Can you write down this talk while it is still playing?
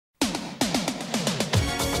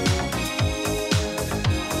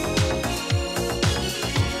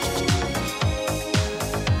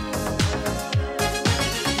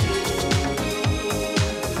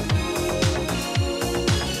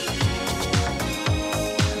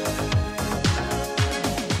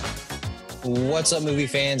What's up, movie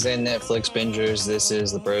fans and Netflix bingers? This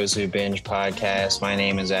is the Bros Who Binge podcast. My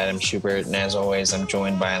name is Adam Schubert, and as always, I'm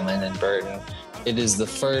joined by Lyndon Burton. It is the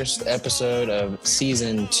first episode of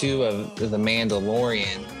season 2 of The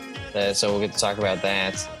Mandalorian, so we'll get to talk about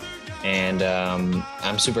that. And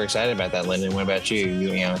I'm super excited about that, Lyndon. What about you?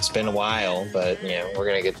 You know, it's been a while, but we're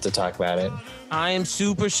gonna get to talk about it. I am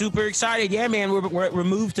super excited. Yeah, man, we're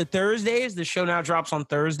moved to Thursdays. The show now drops on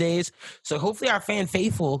Thursdays, so hopefully our fan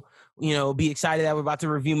faithful, be excited that we're about to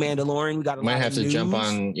review Mandalorian. We got a Might lot have of to news. jump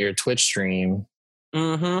on your Twitch stream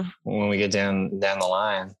when we get down the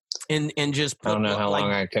line, and just I don't know how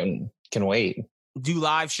long I can wait. Do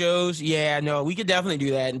live shows. Yeah, no, we could definitely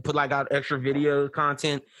do that and put out extra video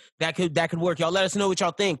content. That could work. Y'all let us know what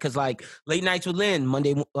y'all think, because late nights with Lynn,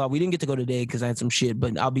 Monday, we didn't get to go today because I had some shit,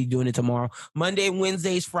 but I'll be doing it tomorrow. Monday,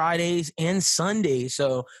 Wednesdays, Fridays, and Sundays.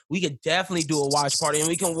 So we could definitely do a watch party, and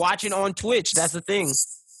we can watch it on Twitch. That's the thing.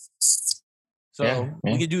 So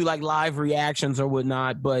we could do live reactions or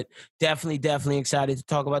whatnot, but definitely excited to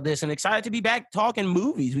talk about this and excited to be back talking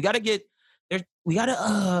movies. We got to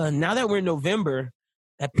now that we're in November,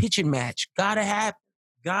 that pitching match gotta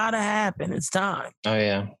happen. It's time. Oh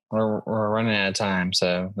yeah, we're running out of time,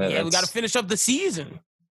 so we got to finish up the season.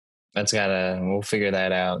 We'll figure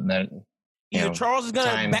that out. And then either Charles is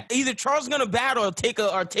gonna battle or take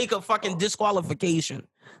a fucking disqualification.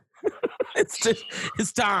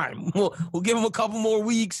 It's time. We'll give him a couple more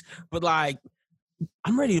weeks, but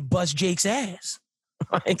I'm ready to bust Jake's ass.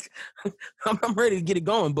 I'm ready to get it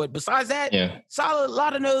going. But besides that, solid,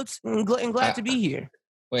 lot of notes, and glad to be here.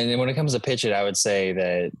 When it comes to pitch it, I would say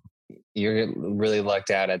that you're really lucked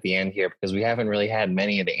out at the end here, because we haven't really had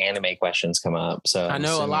many of the anime questions come up. So I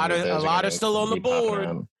know a lot are still on the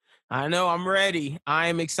board. I know. I'm ready. I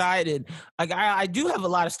am excited. I do have a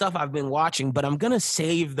lot of stuff I've been watching, but I'm gonna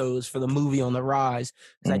save those for the movie on the rise,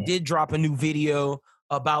 because I did drop a new video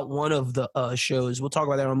about one of the shows. We'll talk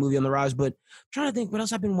about that on Movie on the Rise, but I'm trying to think what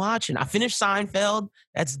else I've been watching. I finished Seinfeld.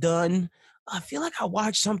 That's done. I feel like I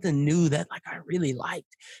watched something new that I really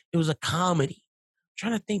liked. It was a comedy. I'm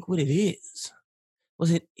trying to think what it is.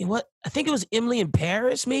 Was it what? I think it was Emily in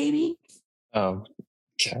Paris, maybe. Oh,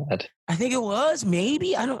 God. I think it was,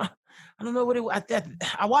 maybe. I don't know what it was.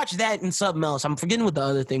 I watched that and something else. I'm forgetting what the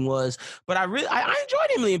other thing was, but I enjoyed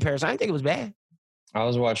Emily in Paris. I didn't think it was bad. I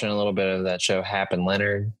was watching a little bit of that show, Hap and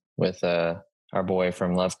Leonard, with our boy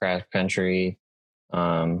from Lovecraft Country.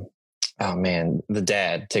 Oh man,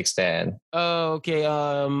 Tick's dad. Oh, okay.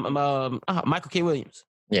 Michael K. Williams.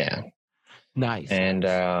 Yeah. Nice. And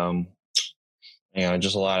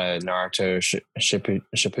just a lot of Naruto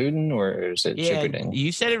Shippuden, or is it Shippuden?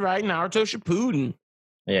 You said it right, Naruto Shippuden.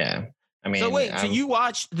 Yeah. I mean, so wait, so you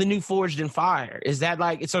watched the new Forged in Fire? Is that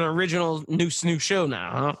it's an original new show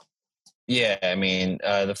now, huh? Yeah, I mean,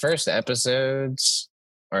 the first episodes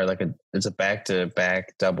are it's a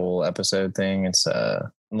back-to-back double episode thing. It's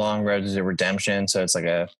a Long Road to Redemption, so it's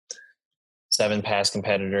a 7 past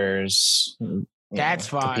competitors. That's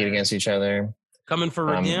fine. Compete against each other. Coming for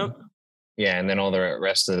Redemp? Yeah, and then all the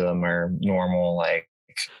rest of them are normal,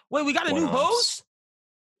 Wait, we got a new host?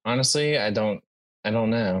 Honestly, I don't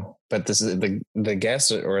know. But this is the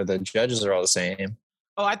guests or the judges are all the same.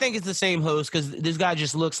 Oh, I think it's the same host, because this guy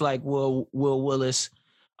just looks like Will Willis.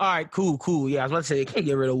 All right, cool. Yeah, I was about to say, they can't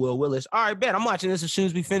get rid of Will Willis. All right, bet. I'm watching this as soon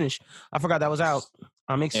as we finish. I forgot that was out.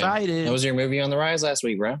 I'm excited. Yeah. That was your movie on the rise last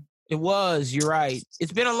week, bro. It was. You're right.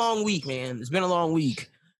 It's been a long week, man. It's been a long week.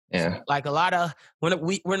 Yeah. A lot of,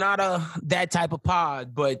 we're not that type of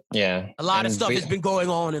pod, but a lot of stuff has been going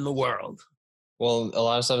on in the world. Well, a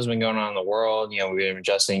lot of stuff has been going on in the world. We've been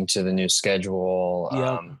adjusting to the new schedule.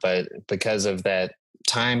 But because of that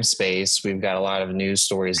time space, we've got a lot of news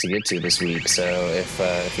stories to get to this week. So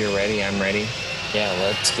if you're ready, I'm ready. Yeah,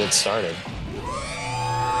 let's get started.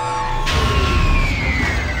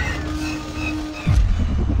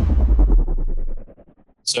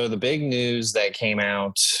 So the big news that came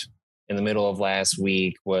out in the middle of last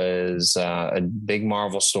week was a big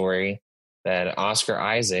Marvel story that Oscar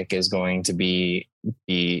Isaac is going to be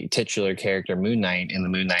the titular character Moon Knight in the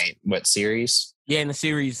Moon Knight series. Yeah, in the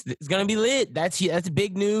series. It's going to be lit. That's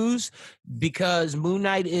big news, because Moon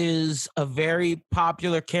Knight is a very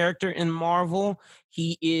popular character in Marvel.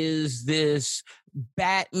 He is this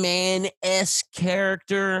Batman-esque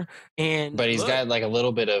character, but he's got a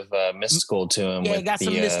little bit of mystical to him. Yeah, he got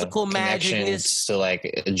some mystical magicness to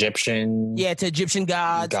Egyptian. Yeah, to Egyptian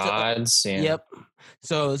gods. Yep.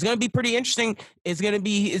 So it's gonna be pretty interesting. It's gonna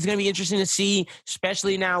be interesting to see,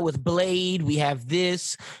 especially now with Blade. We have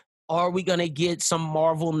this. Are we going to get some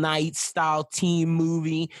Marvel Knights style team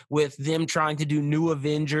movie with them trying to do new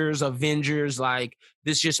Avengers? Like,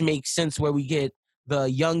 this just makes sense where we get the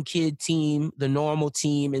young kid team, the normal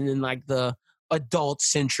team, and then like the adult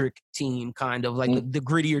centric team, kind of like the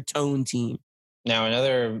grittier tone team. Now,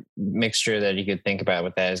 another mixture that you could think about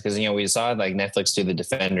with that is because, we saw like Netflix do the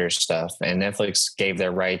Defenders stuff, and Netflix gave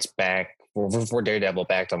their rights back for Daredevil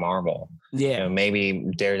back to Marvel. Yeah. Maybe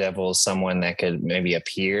Daredevil is someone that could maybe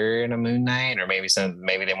appear in a Moon Knight, or maybe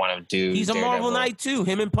they want to do. He's Daredevil. a Marvel Knight too.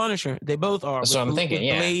 Him and Punisher, they both are. So I'm thinking,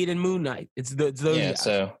 with Blade and Moon Knight. It's those guys.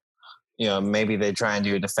 So maybe they try and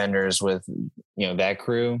do Defenders with that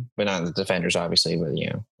crew, but not the Defenders, obviously. But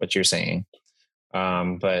what you're saying.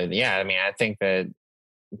 But yeah, I mean, I think that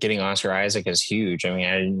getting Oscar Isaac is huge. I mean,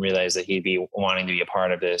 I didn't realize that he'd be wanting to be a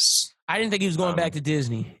part of this. I didn't think he was going back to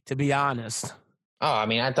Disney, to be honest. Oh, I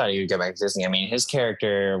mean, I thought he would go back to Disney. I mean, his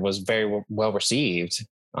character was very well received,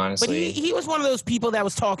 honestly. But he was one of those people that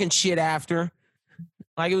was talking shit after.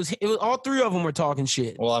 Like it was all three of them were talking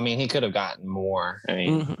shit. Well, I mean, he could have gotten more. I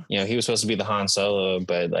mean, he was supposed to be the Han Solo,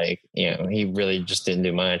 but he really just didn't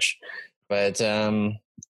do much. But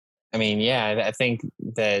I mean, yeah, I think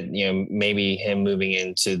that, maybe him moving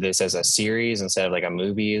into this as a series instead of like a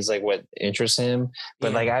movie is like what interests him.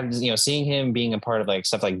 But like I've, seeing him being a part of like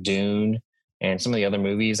stuff like Dune and some of the other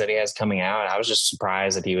movies that he has coming out, I was just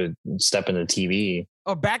surprised that he would step into TV.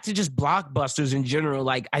 Or back to just blockbusters in general.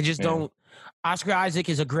 Like I just don't, Oscar Isaac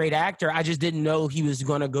is a great actor. I just didn't know he was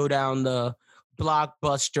going to go down the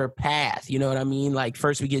blockbuster path. You know what I mean? Like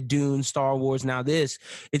first we get Dune, Star Wars, now this.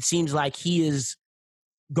 It seems like he is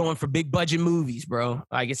going for big budget movies, bro.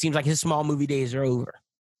 Like it seems like his small movie days are over.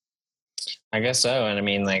 I guess so. And I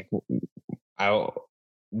mean, like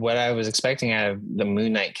what I was expecting out of the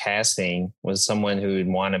Moon Knight casting was someone who would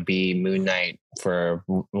want to be Moon Knight for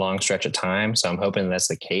a long stretch of time. So I'm hoping that's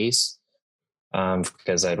the case.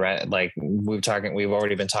 Because I'd rather, like we've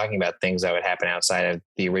already been talking about things that would happen outside of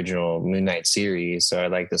the original Moon Knight series. So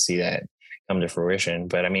I'd like to see that come to fruition.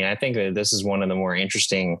 But I mean, I think that this is one of the more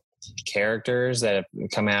interesting characters that have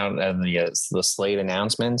come out of the slate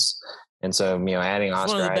announcements, and so adding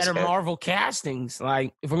Oscar one of the better Isaac, Marvel castings.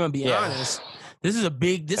 Like if we're gonna be honest, this is a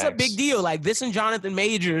big deal. Like this and Jonathan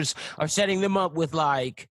Majors are setting them up with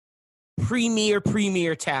like premier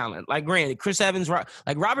talent. Like granted, Chris Evans, like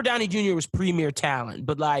Robert Downey Jr. was premier talent,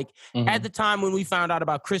 but like at the time when we found out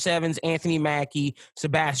about Chris Evans, Anthony Mackie,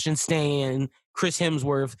 Sebastian Stan, Chris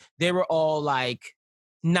Hemsworth, they were all like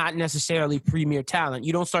not necessarily premier talent.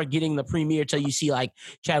 You don't start getting the premier till you see like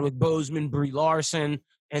Chadwick Boseman, Brie Larson,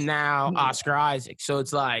 and now Oscar Isaac. So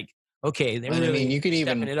it's like, okay, they're really you could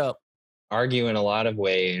stepping even it up. Argue in a lot of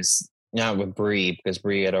ways, not with Brie, because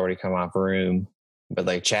Brie had already come off Room, but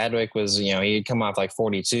like Chadwick was, he'd come off like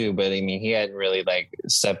 42, but I mean, he hadn't really like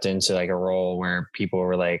stepped into like a role where people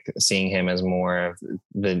were like seeing him as more of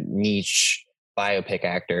the niche biopic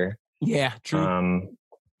actor. Yeah, true.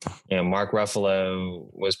 Mark Ruffalo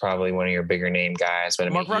was probably one of your bigger name guys, but I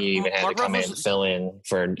mean, he even had to come in and fill in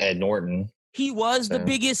for Ed Norton. He was the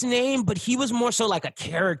biggest name, but he was more so like a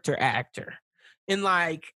character actor. And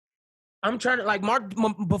like, I'm trying to like Mark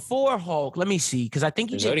before Hulk. Let me see, because I think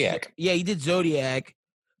he did Zodiac. Yeah, he did Zodiac,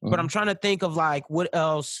 but I'm trying to think of like what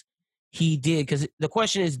else he did. Because the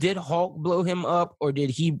question is, did Hulk blow him up, or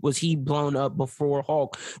was he blown up before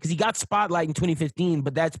Hulk? Because he got Spotlight in 2015,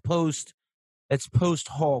 but that's post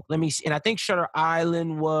Hulk. Let me see. And I think Shutter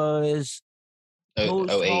Island was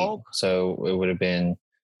post Hulk. So it would have been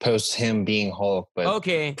post him being Hulk, but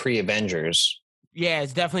pre-Avengers. Yeah,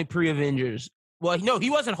 it's definitely pre-Avengers. Well, no, he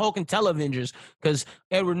wasn't Hulk until Avengers because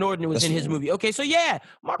Edward Norton was in his movie. Okay, so yeah,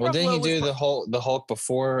 Mark Ruffalo didn't he do the Hulk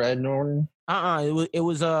before Ed Norton? It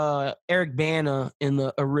was Eric Bana in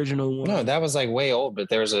the original one. No, that was like way old, but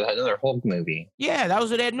there was another Hulk movie. Yeah, that was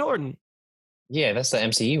with Ed Norton. Yeah, that's the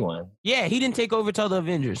MCU one. Yeah, he didn't take over till the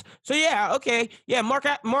Avengers. So yeah, okay, yeah, Mark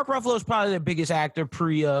Ruffalo is probably the biggest actor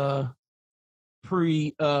pre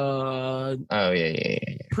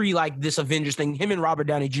like this Avengers thing. Him and Robert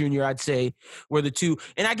Downey Jr. I'd say were the two,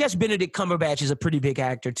 and I guess Benedict Cumberbatch is a pretty big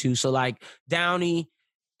actor too. So like Downey,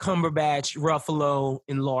 Cumberbatch, Ruffalo,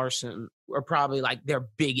 and Larson are probably like their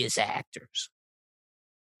biggest actors.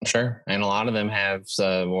 Sure, and a lot of them have,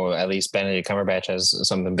 well, at least Benedict Cumberbatch has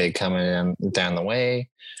something big coming down the way.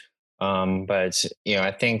 But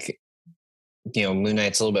I think Moon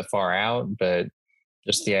Knight's a little bit far out, but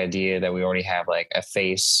just the idea that we already have like a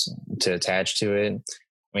face to attach to it.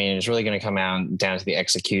 I mean, it's really going to come out down to the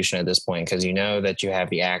execution at this point, because that you have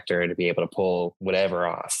the actor to be able to pull whatever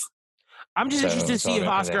off. I'm just interested to see if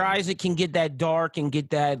Oscar Isaac can get that dark and get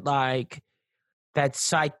that like that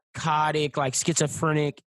psychotic, like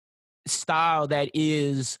schizophrenic style that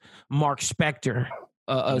is Mark Spector.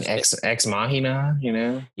 Ex Machina, you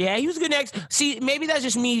know? Yeah, he was good next. See, maybe that's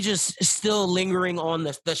just me just still lingering on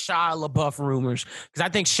the Shia LaBeouf rumors, because I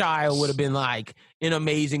think Shia would have been like an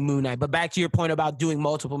amazing Moon Knight. But back to your point about doing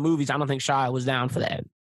multiple movies, I don't think Shia was down for that.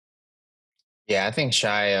 Yeah, I think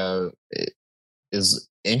Shia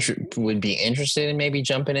would be interested in maybe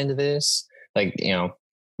jumping into this. Like, you know,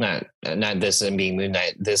 not this and being Moon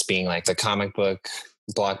Knight, this being like the comic book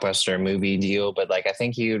blockbuster movie deal, but like I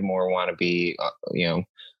think he would more want to be you know,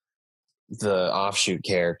 the offshoot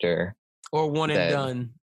character or one and done.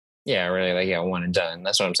 Yeah, really, like, yeah, one and done.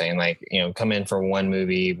 That's what I'm saying. Like, you know, come in for one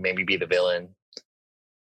movie, maybe be the villain,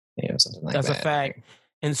 you know, something like that. That's a fact.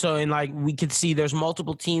 And so, and like, we could see there's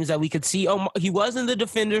multiple teams that we could see. Oh, he was in the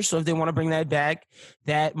Defenders, so if they want to bring that back,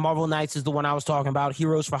 that Marvel Knights is the one I was talking about.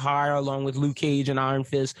 Heroes for Hire, along with Luke Cage and Iron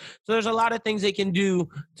Fist. So there's a lot of things they can do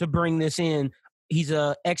to bring this in. He's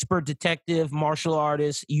an expert detective, martial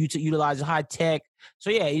artist, utilizes high tech. So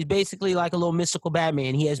yeah, he's basically like a little mystical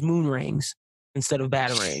Batman. He has moon rings instead of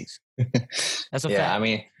batarangs. That's a fact. I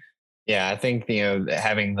mean, yeah, I think, you know,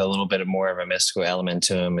 having the little bit of more of a mystical element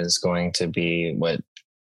to him is going to be what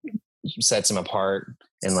sets him apart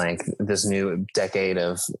in like this new decade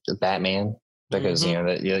of Batman, because you know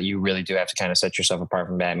that you really do have to kind of set yourself apart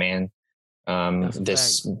from Batman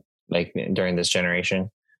this like during this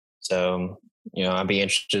generation. So, you know, I'd be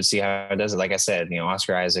interested to see how it does it. Like I said, you know,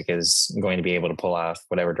 Oscar Isaac is going to be able to pull off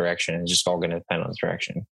whatever direction. It's just all going to depend on the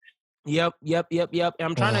direction. Yep. And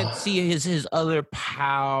I'm trying to see his other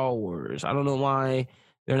powers. I don't know why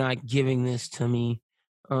they're not giving this to me.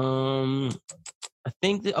 I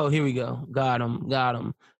think that, here we go. Got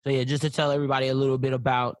him. So yeah, just to tell everybody a little bit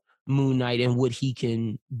about Moon Knight and what he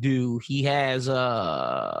can do. He has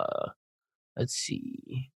let's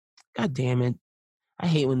see. God damn it. I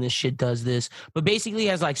hate when this shit does this. But basically he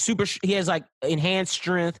has like enhanced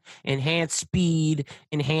strength, enhanced speed,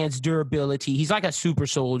 enhanced durability. He's like a super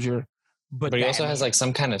soldier. But he also has like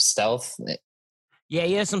some kind of stealth. Yeah,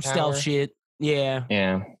 he has some stealth shit. Yeah.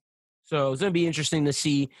 Yeah. So it's gonna be interesting to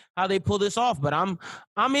see how they pull this off. But I'm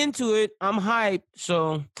into it. I'm hyped.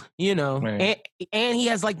 So, you know, right. and he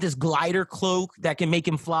has like this glider cloak that can make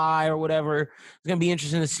him fly or whatever. It's gonna be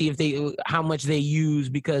interesting to see how much they use,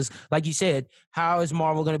 because, like you said, how is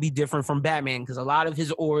Marvel gonna be different from Batman? Because a lot of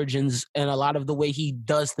his origins and a lot of the way he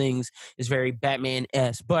does things is very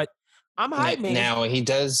Batman-esque. But I'm hyped, man. Now he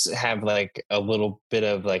does have like a little bit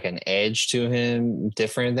of like an edge to him,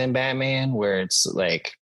 different than Batman, where it's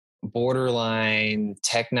like borderline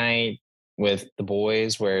Tech Knight with the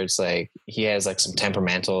boys, where it's like he has like some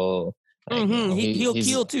temperamental. Like, he'll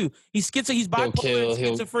kill too. He's bipolar,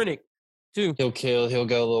 schizophrenic too. He'll kill. He'll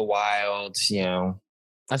go a little wild. You know,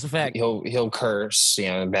 that's a fact. He'll curse. You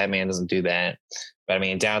know, Batman doesn't do that. But I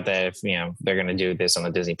mean, I doubt that if, you know, they're going to do this on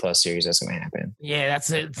the Disney Plus series, that's going to happen. Yeah,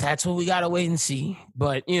 that's it. That's what we got to wait and see.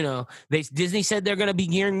 But, you know, Disney said they're going to be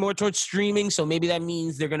gearing more towards streaming. So maybe that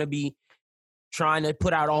means they're going to be trying to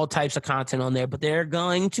put out all types of content on there, but they're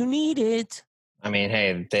going to need it. I mean,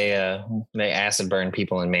 hey, they acid burn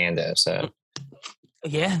people in Mando, so.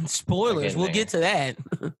 Yeah, spoilers. We'll get to that.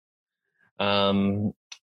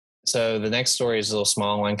 So the next story is a little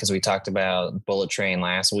small one, because we talked about Bullet Train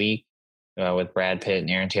last week. With Brad Pitt and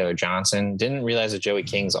Aaron Taylor Johnson. Didn't realize that Joey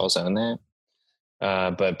King's also in that.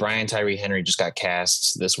 But Brian Tyree Henry just got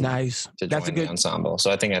cast this week to join the ensemble. So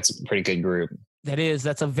I think that's a pretty good group.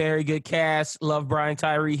 That's a very good cast. Love Brian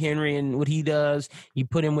Tyree Henry and what he does. You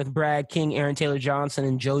put him with Brad King, Aaron Taylor Johnson,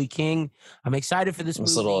 and Joey King. I'm excited for this movie.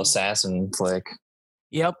 This little assassin flick.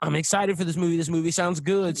 Yep, I'm excited for this movie. This movie sounds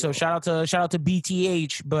good. So shout out to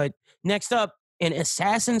BTH. But next up, an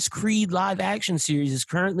Assassin's Creed live action series is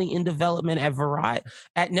currently in development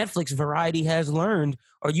at Netflix. Variety has learned.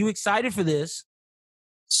 Are you excited for this?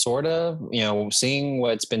 Sort of. You know, seeing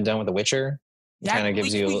what's been done with The Witcher kind of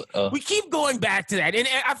gives you. We keep going back to that, and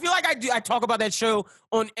I feel like I talk about that show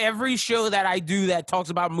on every show that I do that talks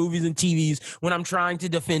about movies and TVs when I'm trying to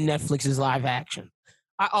defend Netflix's live action.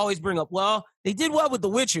 I always bring up, well, they did well with The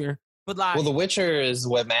Witcher. But The Witcher is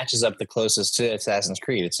what matches up the closest to Assassin's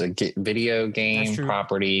Creed. It's a video game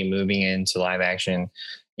property moving into live action.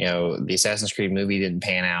 You know, the Assassin's Creed movie didn't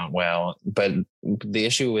pan out well, but the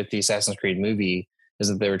issue with the Assassin's Creed movie is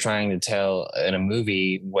that they were trying to tell in a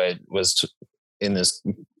movie what was in this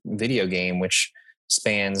video game, which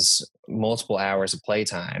spans multiple hours of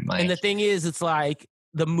playtime. And the thing is, it's like,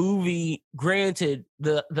 the movie, granted,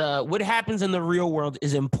 the what happens in the real world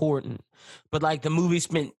is important, but like the movie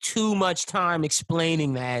spent too much time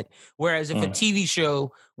explaining that. Whereas if a TV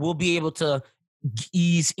show will be able to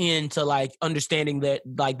ease into like understanding that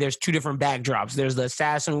like there's two different backdrops. There's the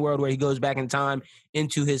assassin world where he goes back in time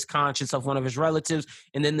into his conscience of one of his relatives,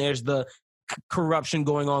 and then there's the corruption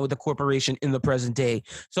going on with the corporation in the present day.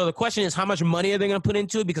 So the question is, how much money are they going to put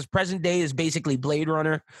into it? Because present day is basically Blade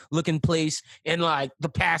Runner looking place, and like the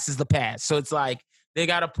past is the past. So it's like they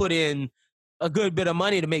got to put in a good bit of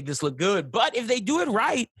money to make this look good. But if they do it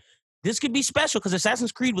right, this could be special, because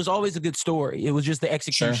Assassin's Creed was always a good story. It was just the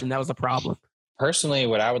execution that was the problem. Personally,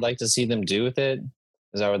 what I would like to see them do with it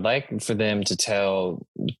is I would like for them to tell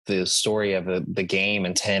the story of the game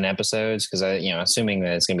in 10 episodes, because assuming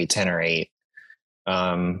that it's going to be 10 or 8.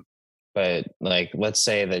 But like, let's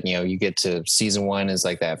say that, you get to season 1 is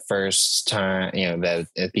like that first time, that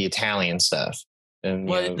the Italian stuff. And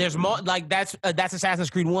there's more like that's Assassin's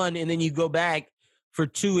Creed 1, and then you go back for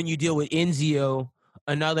 2 and you deal with Ezio,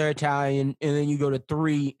 another Italian, and then you go to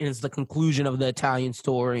 3 and it's the conclusion of the Italian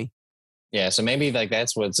story. Yeah, so maybe like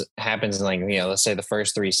that's what happens in like, let's say the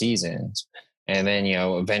first 3 seasons. And then,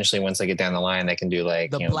 eventually once they get down the line, they can do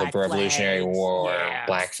like, the Revolutionary War,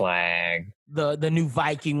 Black Flag. The new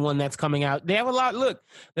Viking one that's coming out. They have a lot. Look,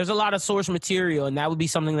 there's a lot of source material, and that would be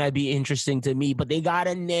something that'd be interesting to me. But they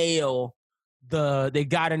gotta nail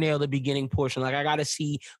the beginning portion. Like, I gotta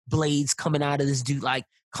see blades coming out of this dude, like,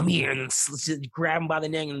 come here, and grab him by the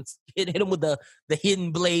neck and hit him with the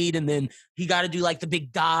hidden blade, and then he got to do like the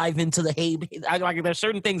big dive into the hay. There's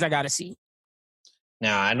certain things I got to see.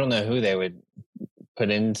 Now, I don't know who they would put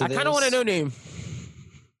into this. I kind of want a no name.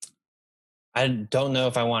 I don't know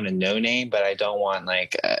if I want a no name, but I don't want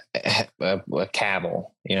like a Cavill.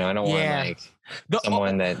 I don't want like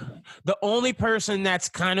someone that. The only person that's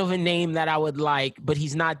kind of a name that I would like, but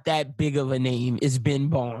he's not that big of a name, is Ben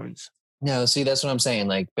Barnes. No, see, that's what I'm saying.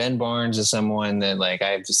 Like, Ben Barnes is someone that like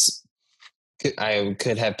I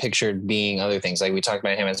could have pictured being other things. Like we talked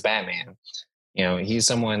about him as Batman. He's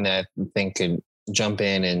someone that I think could jump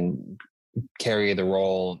in and carry the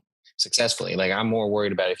role successfully. Like, I'm more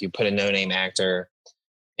worried about if you put a no-name actor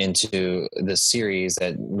into the series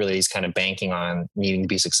that really is kind of banking on needing to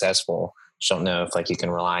be successful. Just don't know if like you can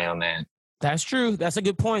rely on that. That's true. That's a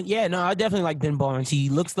good point. Yeah, no, I definitely like Ben Barnes. He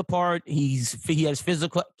looks the part. He has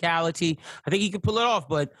physicality. I think he can pull it off.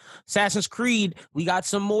 But Assassin's Creed, we got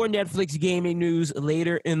some more Netflix gaming news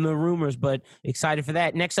later in the rumors, but excited for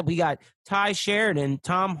that. Next up, we got Ty Sheridan,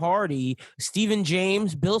 Tom Hardy, Stephen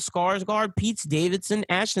James, Bill Skarsgård, Pete Davidson,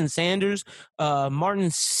 Ashton Sanders, Martin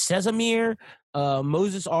Casimir,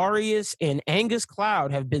 Moses Arias, and Angus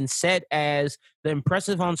Cloud have been set as the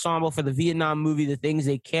impressive ensemble for the Vietnam movie The Things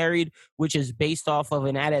They Carried, which is based off of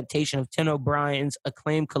an adaptation of Tim O'Brien's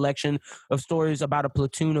acclaimed collection of stories about a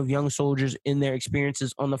platoon of young soldiers in their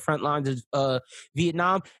experiences on the front lines of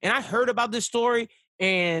Vietnam. And I heard about this story,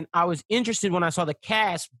 and I was interested when I saw the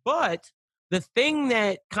cast, but the thing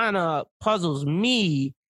that kind of puzzles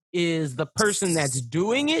me is the person that's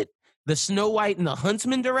doing it, the Snow White and the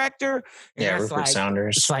Huntsman director. And Rupert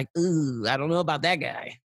Sanders. It's like, ooh, I don't know about that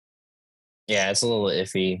guy. Yeah, it's a little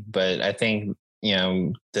iffy, but I think,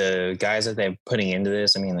 the guys that they're putting into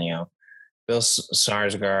this, Bill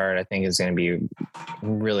Skarsgård, I think is going to be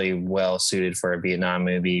really well suited for a Vietnam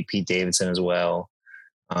movie. Pete Davidson as well.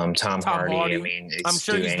 Tom Hardy. I'm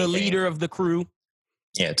sure he's the leader of the crew.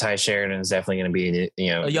 Yeah, Ty Sheridan is definitely going to be, a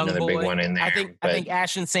young another boy. big one in there. I think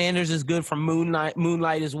Ashton Sanders is good from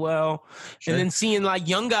Moonlight as well. Sure. And then seeing like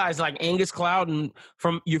young guys like Angus Cloud and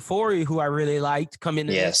from Euphoria, who I really liked, come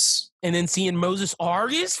into this. And then seeing Moses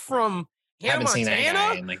Arias from Hannah Montana, seen that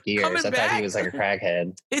guy in like years. I thought he was like a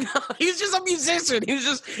crackhead. He's just a musician. He's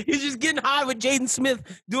just getting high with Jaden Smith,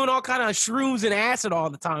 doing all kind of shrooms and acid all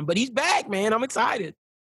the time. But he's back, man. I'm excited.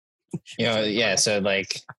 So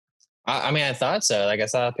like. I thought so. Like, I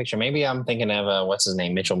saw a picture. Maybe I'm thinking of what's his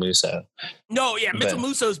name, Mitchell Musso. No, yeah, Mitchell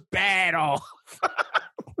Musso's bad off.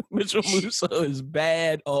 Mitchell Musso is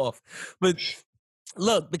bad off. But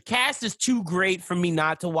look, the cast is too great for me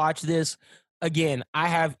not to watch this. Again, I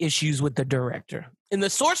have issues with the director. And the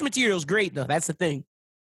source material is great, though. That's the thing.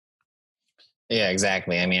 Yeah,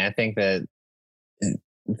 exactly. I think that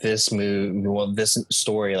this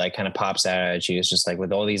story like kind of pops out at you. It's just like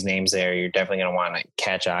with all these names there, you're definitely going to want to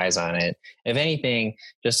catch eyes on it. If anything,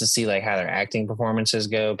 just to see like how their acting performances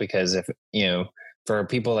go, because if, for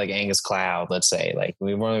people like Angus Cloud, let's say, like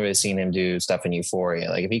we've only really seen him do stuff in Euphoria.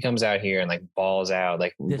 Like if he comes out here and like balls out,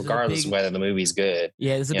 like regardless of whether the movie's good,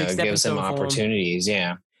 this is a big it gives him opportunities.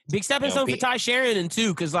 Yeah. Big stepping stone for Ty Sheridan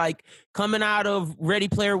too, because like coming out of Ready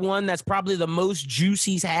Player One, that's probably the most juice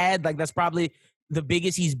he's had. Like that's probably the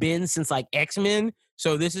biggest he's been since like X-Men.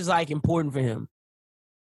 So this is like important for him.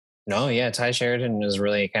 No, yeah, Ty Sheridan has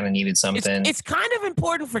really kind of needed something. It's kind of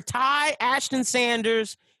important for Ty, Ashton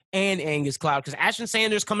Sanders, and Angus Cloud, because Ashton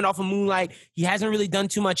Sanders coming off of Moonlight, he hasn't really done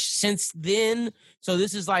too much since then. So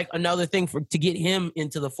this is like another thing to get him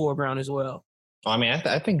into the foreground as well. I mean,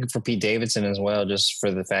 I think for Pete Davidson as well, just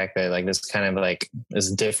for the fact that like this kind of like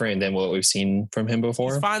is different than what we've seen from him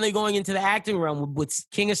before. He's finally going into the acting realm with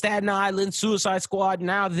King of Staten Island, Suicide Squad,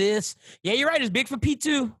 now this. Yeah, you're right. It's big for Pete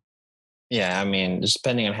too. Yeah, I mean, just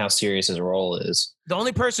depending on how serious his role is. The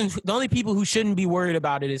only people who shouldn't be worried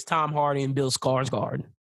about it is Tom Hardy and Bill Skarsgård.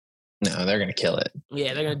 No, they're gonna kill it.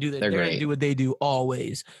 Yeah, they're gonna do that. They're gonna do what they do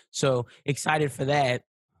always. So excited for that.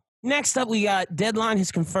 Next up, we got Deadline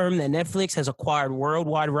has confirmed that Netflix has acquired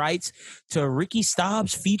worldwide rights to Ricky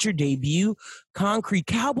Staub's feature debut, Concrete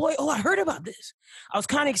Cowboy. Oh, I heard about this. I was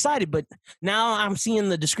kind of excited, but now I'm seeing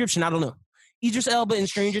the description. I don't know. Idris Elba in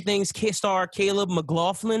Stranger Things star Caleb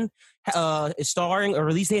McLaughlin is starring. A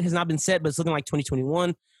release date has not been set, but it's looking like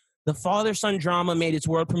 2021. The father-son drama made its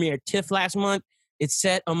world premiere at TIFF last month. It's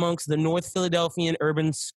set amongst the North Philadelphian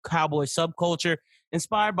urban cowboy subculture,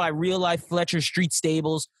 inspired by real-life Fletcher Street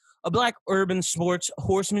stables, a black urban sports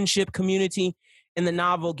horsemanship community, in the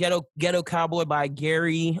novel Ghetto Cowboy by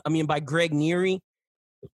Greg Neary.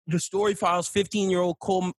 The story follows 15-year-old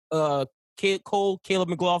Caleb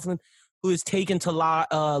McLaughlin, who is taken to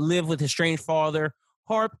live with his estranged father,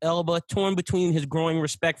 Harp Elba, torn between his growing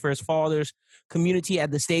respect for his father's community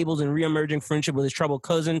at the stables and reemerging friendship with his troubled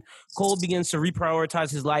cousin. Cole begins to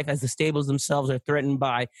reprioritize his life as the stables themselves are threatened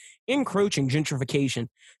by encroaching gentrification.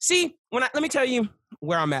 See, let me tell you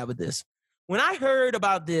where I'm at with this. When I heard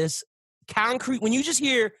about this, when you just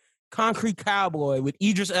hear Concrete Cowboy with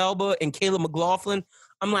Idris Elba and Caleb McLaughlin,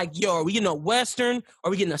 I'm like, yo, are we getting a Western?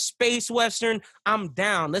 Are we getting a space Western? I'm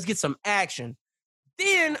down. Let's get some action.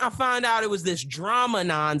 Then I found out it was this drama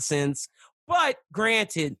nonsense. But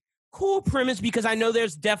granted, cool premise, because I know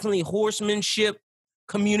there's definitely horsemanship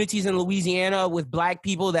communities in Louisiana with black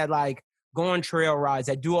people that like go on trail rides,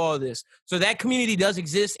 that do all of this. So that community does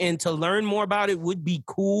exist, and to learn more about it would be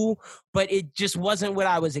cool, but it just wasn't what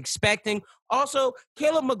I was expecting. Also,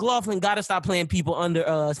 Caleb McLaughlin got to stop playing people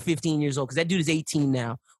under 15 years old, because that dude is 18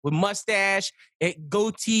 now. With mustache,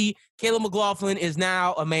 goatee, Caleb McLaughlin is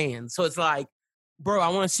now a man. So it's like, bro, I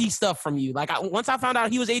want to see stuff from you. Like, once I found out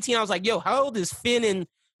he was 18, I was like, yo, how old is Finn and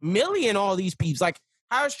Millie and all these peeps? Like,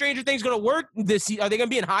 how are Stranger Things going to work this season? Are they going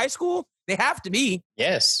to be in high school? They have to be.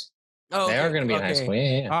 Yes. Oh, they are going to be in high school.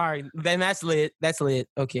 Yeah. All right. Then that's lit. That's lit.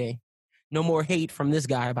 Okay. No more hate from this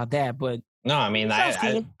guy about that, but. No, I mean,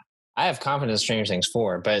 I have confidence in Stranger Things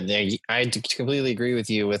 4, but I completely agree with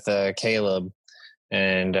you with Caleb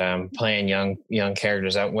and playing young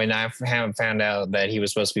characters. When I found out that he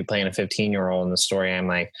was supposed to be playing a 15-year-old in the story, I'm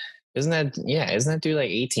like, isn't that dude like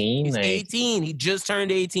 18? He's 18. He just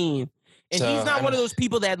turned 18. And so, he's not one of those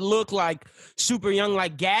people that look like super young,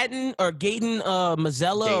 like Gaten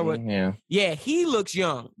Mazzella. Yeah, he looks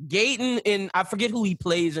young. Gaten, and I forget who he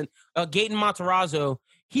plays, and Gaten Matarazzo,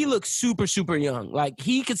 he looks super, super young. Like,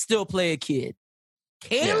 he could still play a kid.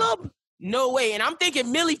 Caleb? No way. And I'm thinking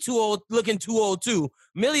Millie looking too old too.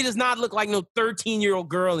 Millie does not look like no 13-year-old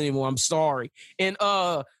girl anymore. I'm sorry. And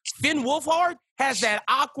Finn Wolfhard has that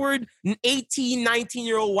awkward 18,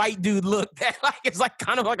 19-year-old white dude look that like is like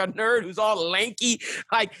kind of like a nerd who's all lanky.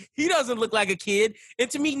 Like, he doesn't look like a kid. And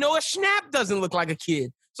to me, Noah Schnapp doesn't look like a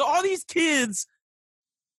kid. So all these kids,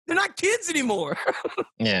 they're not kids anymore.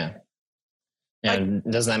 Yeah. Like,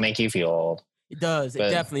 doesn't that make you feel old? It does. It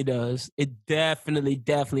definitely does. It definitely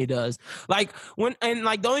does. Like,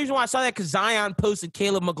 the only reason why I saw that because Zion posted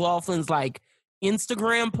Caleb McLaughlin's like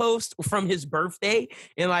Instagram post from his birthday,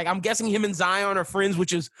 and like I'm guessing him and Zion are friends,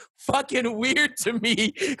 which is fucking weird to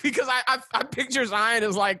me because I picture Zion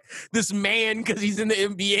as like this man because he's in the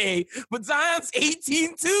NBA, but Zion's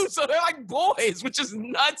 18 too, so they're like boys, which is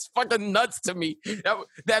fucking nuts to me.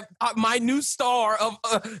 That my new star of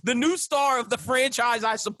the new star of the franchise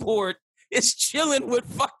I support is chilling with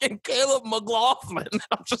fucking Caleb McLaughlin.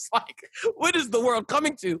 I'm just like, what is the world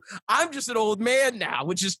coming to? I'm just an old man now,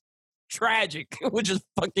 which is tragic,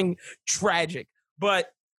 fucking tragic.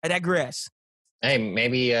 But I digress. Hey,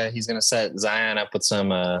 maybe he's going to set Zion up with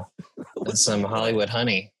some Hollywood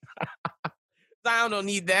honey. Zion don't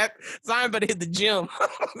need that. Zion better hit the gym.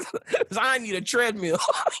 Zion need a treadmill.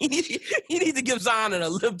 he need to give Zion an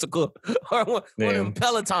elliptical or one of them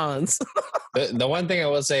Pelotons. The one thing I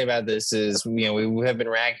will say about this is, we have been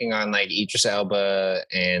racking on like Idris Elba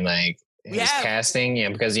and like his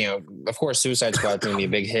casting, because of course Suicide Squad is going to be a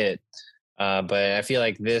big hit. But I feel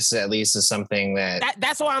like this at least is something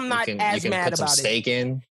that's why I'm not as mad put some about stake it.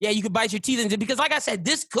 in. Yeah, you could bite your teeth into, because like I said,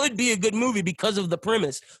 this could be a good movie because of the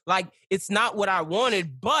premise. Like, it's not what I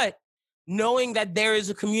wanted, but knowing that there is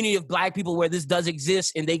a community of Black people where this does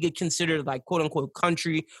exist and they get considered like quote unquote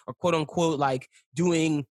country or quote unquote like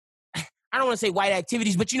doing, I don't want to say white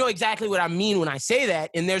activities, but you know exactly what I mean when I say that.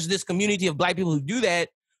 And there's this community of Black people who do that,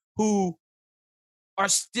 who are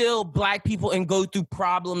still Black people and go through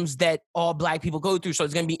problems that all Black people go through. So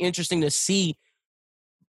it's going to be interesting to see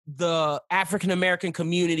the African-American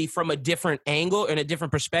community from a different angle and a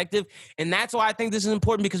different perspective. And that's why I think this is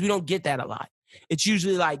important, because we don't get that a lot. It's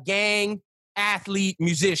usually like gang, athlete,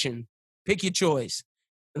 musician. Pick your choice.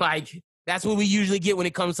 Like, that's what we usually get when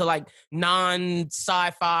it comes to like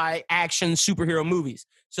non-sci-fi action superhero movies.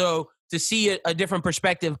 So to see a different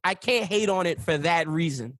perspective, I can't hate on it for that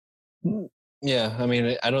reason. Yeah, I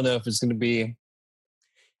mean, I don't know if it's going to be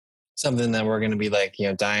something that we're going to be like,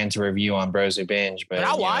 dying to review on Bros Who Binge, but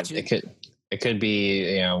I'll watch it. It could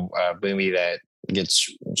be, a movie that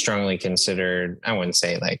gets strongly considered. I wouldn't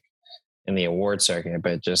say like in the award circuit,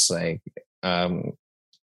 but just like, I'd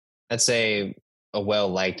say a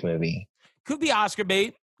well-liked movie. Could be Oscar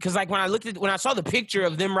bait, because like when I saw the picture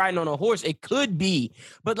of them riding on a horse, it could be.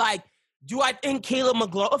 But like, do I think Caleb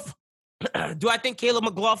McLaughlin's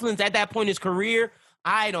at that point in his career?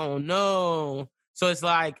 I don't know. So it's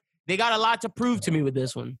like, they got a lot to prove to me with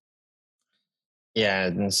this one. Yeah,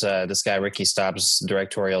 and it's this guy Ricky Stopp's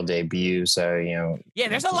directorial debut. So yeah,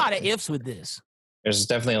 there's a lot of ifs with this. There's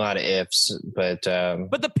definitely a lot of ifs, but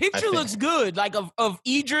the picture looks good, like of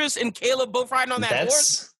Idris and Caleb both riding on that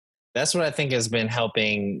horse. That's what I think has been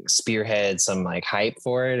helping spearhead some like hype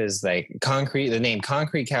for it, is like the name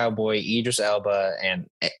Concrete Cowboy, Idris Elba, and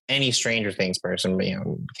any Stranger Things person,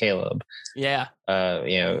 Caleb. Yeah.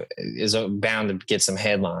 Is bound to get some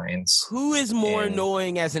headlines. Who is more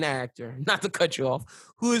annoying as an actor? Not to cut you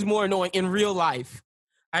off. Who is more annoying in real life?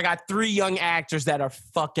 I got 3 young actors that are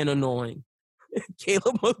fucking annoying.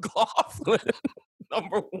 Caleb McLaughlin,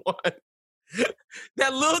 number 1.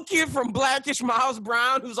 That little kid from Blackish, Miles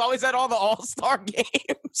Brown, who's always at all the All-Star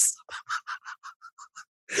games.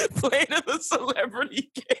 Playing in the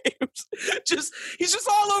celebrity games. He's just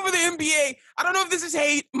all over the NBA. I don't know if this is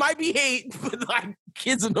hate. Might be hate, but like,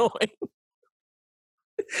 kid's annoying.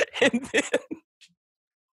 And then,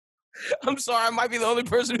 I'm sorry, I might be the only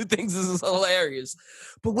person who thinks this is hilarious.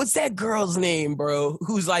 But what's that girl's name, bro?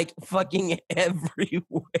 Who's like fucking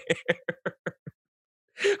everywhere?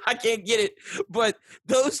 I can't get it. But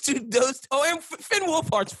and Finn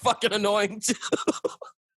Wolfhard's fucking annoying too.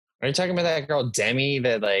 Are you talking about that girl Demi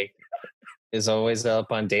that like is always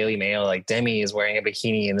up on Daily Mail? Like, Demi is wearing a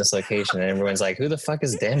bikini in this location, and everyone's like, "Who the fuck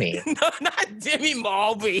is Demi?" No, not Demi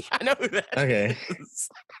Malby. I know who that is.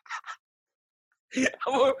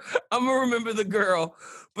 I'm gonna remember the girl.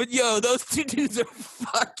 But yo, those 2 dudes are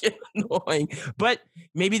fucking annoying. But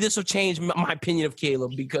maybe this will change my opinion of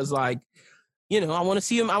Caleb, because like, I want to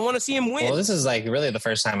see him. I want to see him win. Well, this is like really the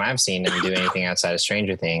first time I've seen him do anything outside of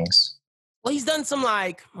Stranger Things. Well, he's done some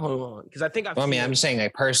like, hold on, because I think I'm just saying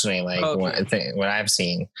like personally, like what I've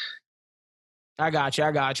seen. I got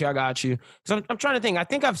you. So I'm trying to think. I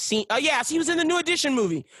think I've seen. Oh yeah, he was in the New Edition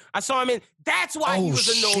movie. I saw him in. That's why he was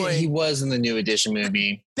annoying. He was in the New Edition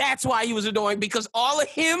movie. That's why he was annoying, because all of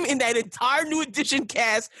him in that entire New Edition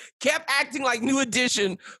cast kept acting like New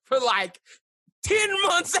Edition for like 10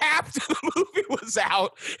 months after the movie was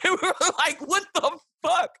out. And we were like, what the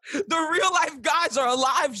fuck? The real life guys are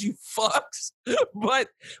alive, you fucks. But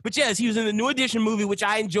yes, he was in the New Edition movie, which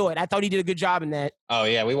I enjoyed. I thought he did a good job in that. Oh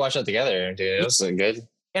yeah, we watched that together, dude. It was good.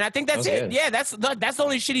 And I think that's it. Good. Yeah, that's the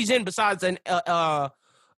only shit he's in besides an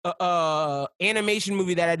animation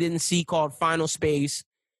movie that I didn't see called Final Space.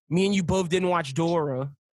 Me and you both didn't watch Dora.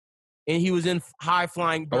 And he was in High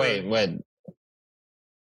Flying Bird. Oh, wait, what?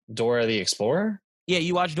 Dora the Explorer? Yeah,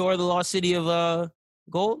 you watched Dora the Lost City of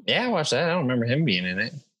Gold? Yeah, I watched that. I don't remember him being in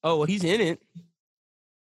it. Oh, well, he's in it.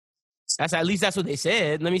 At least that's what they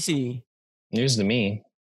said. Let me see. News to me.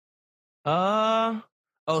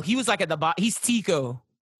 He was like at the bottom. He's Tico.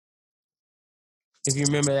 If you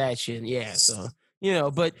remember that shit. Yeah, so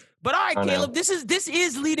but all right, Caleb, this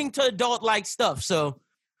is leading to adult like stuff, so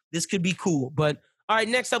this could be cool. But all right,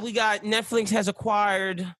 next up we got Netflix has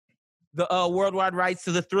acquired the worldwide rights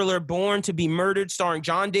to the thriller Born to be Murdered, starring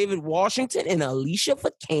John David Washington and Alicia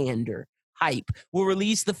Vikander. Hype. Will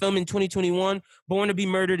release the film in 2021. Born to be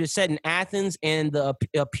Murdered is set in Athens and the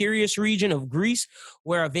Piraeus region of Greece,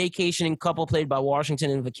 where a vacationing couple played by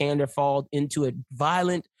Washington and Vikander fall into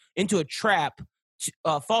a trap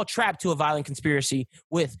fall trap to a violent conspiracy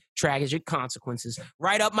with tragic consequences.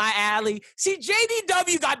 Right up my alley. See,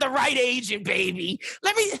 JDW got the right agent, baby.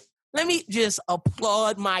 Let me just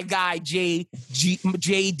applaud my guy, JDW.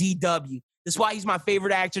 That's why he's my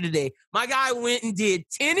favorite actor today. My guy went and did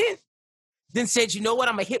Tenet, then said, you know what?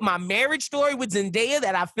 I'm going to hit my Marriage Story with Zendaya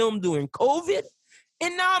that I filmed during COVID.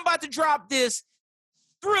 And now I'm about to drop this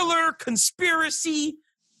thriller, conspiracy,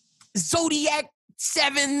 Zodiac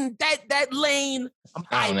 7, that lane.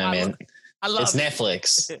 I don't know, man. I love it's it.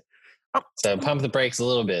 Netflix. So pump the brakes a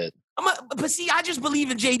little bit. But see, I just believe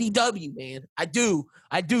in JDW, man. I do.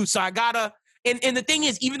 So I gotta. And the thing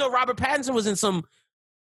is, even though Robert Pattinson was in some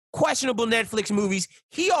questionable Netflix movies,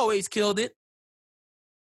 he always killed it.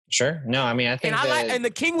 Sure. No, I mean, I think. And The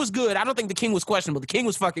King was good. I don't think The King was questionable. The King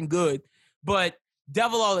was fucking good, but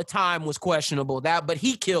Devil All the Time was questionable. But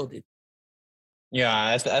he killed it.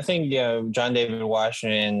 Yeah, I think John David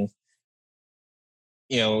Washington.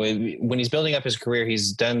 When he's building up his career,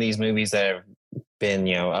 he's done these movies that have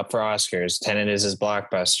been, up for Oscars. Tenet is his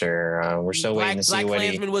blockbuster. We're still waiting to see what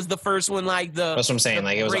BlacKkKlansman was the first one. Like that's what I'm saying.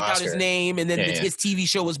 Like it was break Oscar. Out his name, and then his TV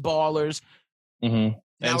show was Ballers. Mm-hmm.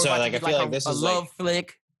 And so, like, I feel like this is love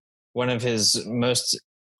flick. One of his most.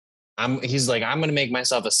 He's like, I'm going to make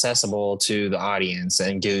myself accessible to the audience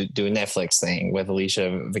and do a Netflix thing with Alicia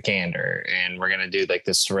Vikander, and we're going to do like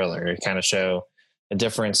this thriller, kind of show a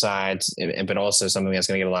different side, but also something that's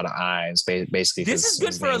going to get a lot of eyes. Basically, this is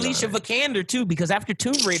good for Alicia Vikander too, because after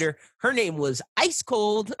Tomb Raider, her name was Ice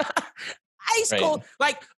Cold. Ice Cold.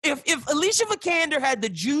 Like if Alicia Vikander had the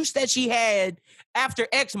juice that she had after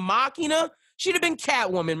Ex Machina, she'd have been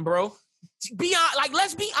Catwoman, bro.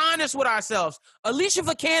 Let's be honest with ourselves. Alicia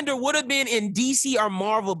Vikander would have been in DC or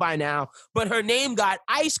Marvel by now, but her name got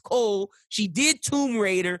ice cold. She did Tomb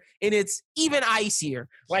Raider, and it's even icier.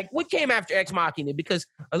 Like, what came after Ex Machina? Because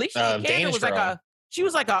Alicia Vikander was like she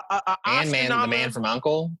was like a Oscar the Man from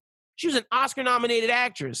U.N.C.L.E. She was an Oscar-nominated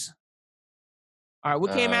actress. All right,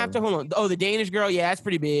 what came after? Hold on. Oh, The Danish Girl. Yeah, that's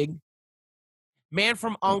pretty big. Man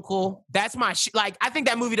from U.N.C.L.E. That's my I think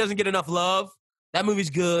that movie doesn't get enough love. That movie's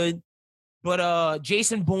good. But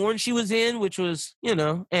Jason Bourne she was in, which was,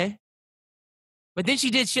 But then she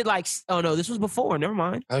did shit like, oh no, this was before. Never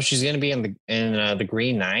mind. Oh, she's gonna be in the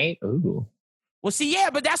Green Knight. Ooh. Well, see, yeah,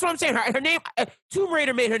 but that's what I'm saying. Her name, Tomb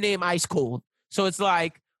Raider made her name Ice Cold. So it's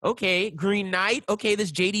like, okay, Green Knight. Okay,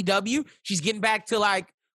 this JDW. She's getting back to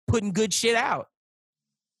like putting good shit out.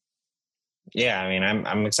 Yeah, I mean,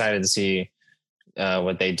 I'm excited to see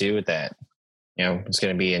what they do with that. It's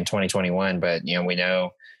going to be in 2021, but we know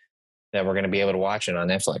that we're going to be able to watch it on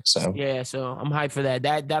Netflix. So yeah, so I'm hyped for that.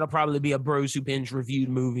 That'll probably be a Bros Who Binge reviewed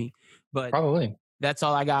movie, but probably that's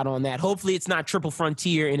all I got on that. Hopefully, it's not Triple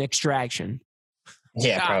Frontier and Extraction.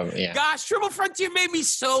 Yeah, probably. Yeah. Gosh, Triple Frontier made me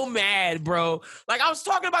so mad, bro. Like I was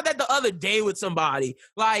talking about that the other day with somebody.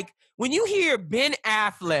 Like when you hear Ben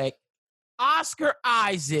Affleck, Oscar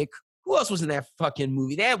Isaac, who else was in that fucking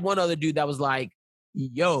movie? They had one other dude that was like,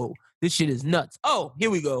 "Yo, this shit is nuts." Oh, here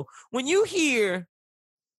we go. When you hear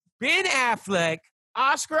Ben Affleck,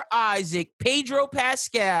 Oscar Isaac, Pedro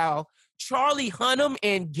Pascal, Charlie Hunnam,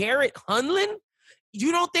 and Garrett Hedlund,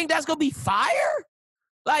 you don't think that's gonna be fire?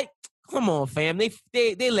 Like, come on, fam.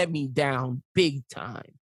 They let me down big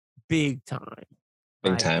time. Big time.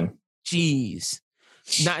 Big time. Jeez.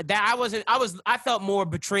 Not that I felt more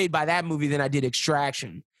betrayed by that movie than I did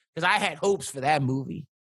Extraction. Because I had hopes for that movie.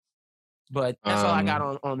 But that's all I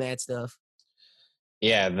got on that stuff.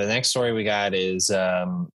 Yeah, the next story we got is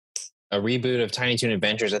a reboot of Tiny Toon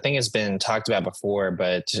Adventures. I think it's been talked about before,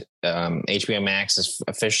 but HBO Max has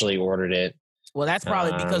officially ordered it. Well, that's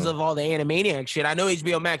probably because of all the Animaniacs shit. I know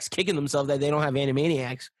HBO Max kicking themselves that they don't have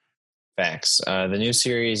Animaniacs. Facts. The new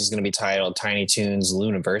series is going to be titled Tiny Toons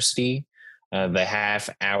Looniversity. The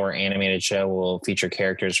half-hour animated show will feature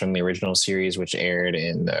characters from the original series, which aired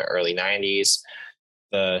in the early 90s.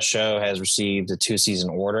 The show has received a 2-season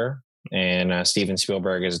order, and Steven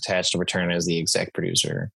Spielberg is attached to return as the exec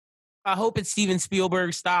producer. I hope it's Steven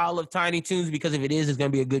Spielberg's style of Tiny Toons, because if it is, it's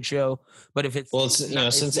going to be a good show. But if it's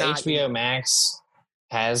since HBO Max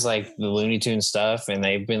has like the Looney Tunes stuff, and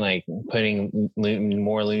they've been like putting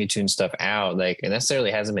more Looney Tunes stuff out, like it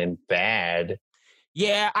necessarily hasn't been bad.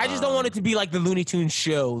 Yeah, I just don't want it to be like the Looney Tunes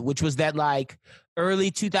show, which was that like early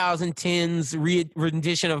 2010s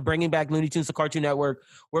rendition of bringing back Looney Tunes to Cartoon Network,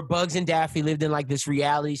 where Bugs and Daffy lived in like this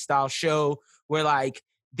reality style show where like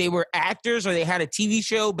they were actors or they had a TV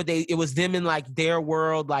show, but it was them in like their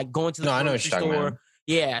world, like going to the I know what you're talking about.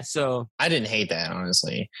 Yeah, so I didn't hate that,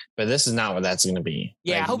 honestly, but this is not what that's going to be.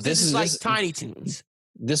 Yeah, like, I hope this is like Tiny Toons.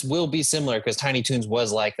 This will be similar because Tiny Toons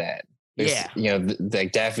was like that.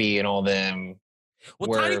 Like Daffy and all them. Well,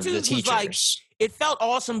 were Tiny the Toons teachers. was like, it felt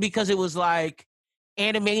awesome because it was like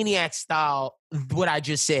Animaniac style, what I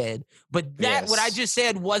just said. But that, what I Yes. just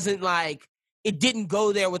said wasn't like, it didn't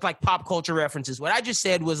go there with like pop culture references. What I just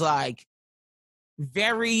said was like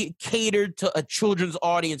very catered to a children's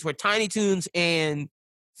audience, where Tiny Toons and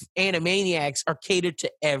Animaniacs are catered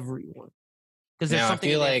to everyone. Because there's Now, I something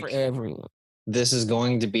in feel there like for everyone. this is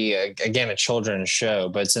going to be again a children's show,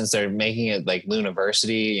 but since they're making it like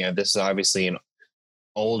Looniversity, you know, this is obviously an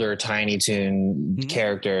older Tiny Toon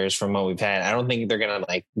characters from what we've had. I don't think they're gonna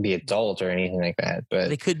like be adult or anything like that, but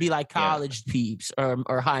They could be like college peeps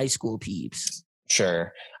or high school peeps.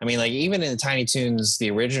 Sure. I mean, like even in Tiny Toons,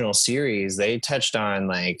 the original series, they touched on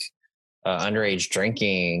like underage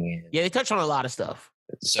drinking. Yeah, they touched on a lot of stuff.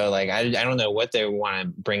 So like I don't know what they want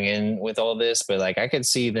to bring in with all this, but like I could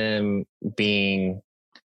see them being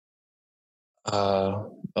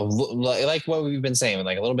like what we've been saying,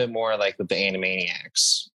 like a little bit more like with the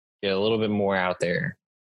Animaniacs. Get a little bit more out there.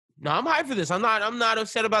 No, I'm hyped for this. I'm not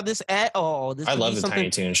upset about this at all. This I could love be the something. Tiny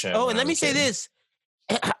Toon show. Oh, and let me say this.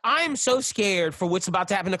 I am so scared for what's about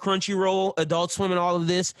to happen to Crunchyroll, Adult Swim, and all of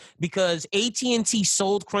this, because AT&T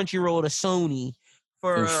sold Crunchyroll to Sony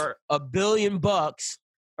for $1 billion,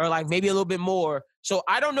 or like maybe a little bit more. So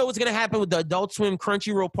I don't know what's going to happen with the Adult Swim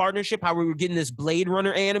Crunchyroll partnership, how we were getting this Blade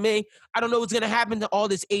Runner anime. I don't know what's going to happen to all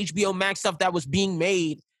this HBO Max stuff that was being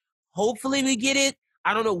made. Hopefully we get it.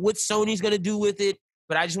 I don't know what Sony's going to do with it,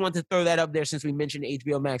 but I just wanted to throw that up there since we mentioned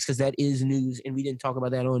HBO Max, because that is news, and we didn't talk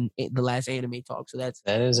about that on the last anime talk. So that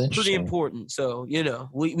is pretty important. So, you know,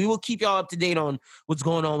 we will keep y'all up to date on what's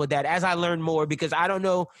going on with that as I learn more, because I don't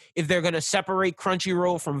know if they're going to separate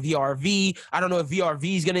Crunchyroll from VRV. I don't know if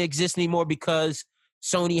VRV is going to exist anymore because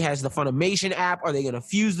Sony has the Funimation app. Are they going to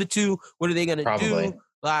fuse the two? What are they going to do?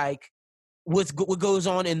 Like, what goes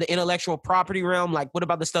on in the intellectual property realm? Like, what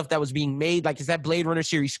about the stuff that was being made? Like, is that Blade Runner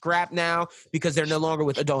series scrapped now because they're no longer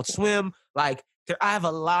with Adult Swim? Like, I have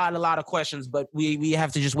a lot of questions, but we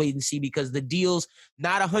have to just wait and see, because the deal's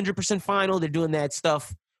not 100% final. They're doing that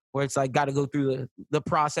stuff where it's like got to go through the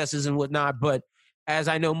processes and whatnot. But as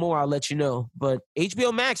I know more, I'll let you know. But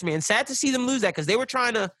HBO Max, man, sad to see them lose that, because they were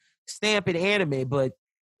trying to stamp it anime, but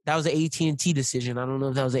that was an AT&T decision. I don't know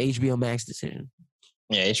if that was an HBO Max decision.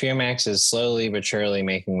 Yeah, HBO Max is slowly but surely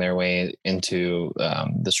making their way into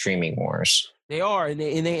the streaming wars. They are, and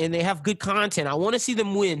they have good content. I want to see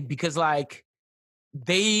them win, because like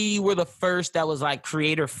they were the first that was like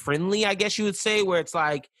creator friendly, I guess you would say, where it's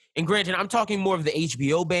like, and granted, I'm talking more of the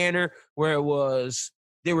HBO banner, where it was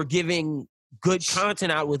they were giving good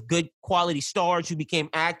content out with good quality stars who became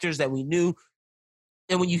actors that we knew.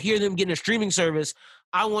 And when you hear them getting a streaming service,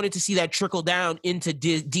 I wanted to see that trickle down into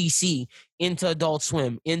DC, into Adult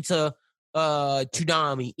Swim, into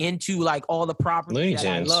Toonami, into like all the properties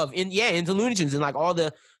that I love, into Looney Tunes, and like all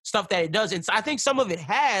the stuff that it does. And so I think some of it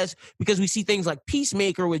has, because we see things like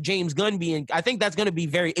Peacemaker with James Gunn being, I think that's going to be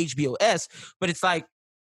very HBO-esque, but it's like,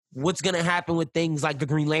 what's going to happen with things like the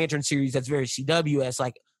Green Lantern series that's very CW-esque?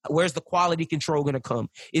 Like, where's the quality control going to come?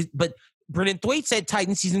 But Brennan Thwaites said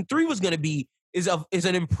Titan Season 3 was going to be, is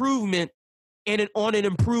an improvement, and an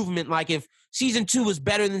improvement. Like, if Season 2 was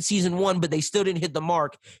better than Season 1, but they still didn't hit the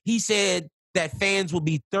mark, he said that fans will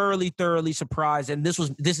be thoroughly surprised. And this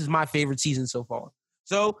is my favorite season so far.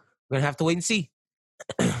 So we're going to have to wait and see.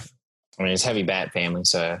 I mean, it's heavy Bat Family,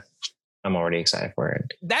 so I'm already excited for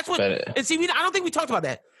it. That's what, and see, I don't think we talked about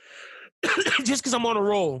that. Just because I'm on a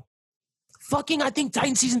roll. I think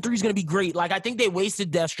Titan Season 3 is going to be great. Like, I think they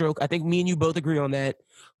wasted Deathstroke. I think me and you both agree on that.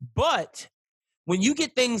 But when you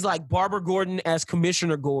get things like Barbara Gordon as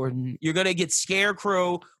Commissioner Gordon, you're going to get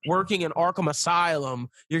Scarecrow working in Arkham Asylum.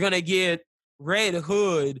 You're going to get Red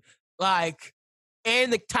Hood, like,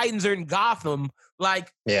 and the Titans are in Gotham.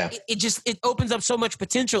 Like, it opens up so much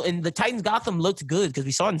potential. And the Titans Gotham looked good because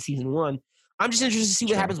we saw it in Season 1. I'm just interested to see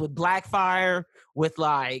what happens with Blackfire, with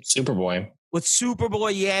like Superboy. With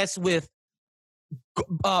Superboy, yes, with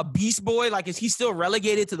Beast Boy. Like, is he still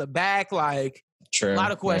relegated to the back? Like, a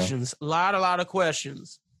lot of questions. A lot of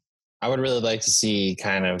questions. I would really like to see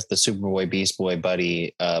kind of the Superboy Beast Boy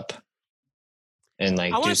buddy up and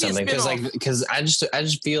like do something, because I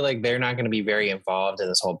just feel like they're not going to be very involved in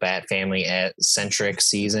this whole Bat Family centric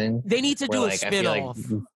season. They need to do a spin-off. I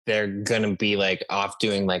feel like they're going to be like off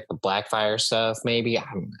doing like the Blackfire stuff. Maybe I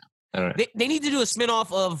don't know. They need to do a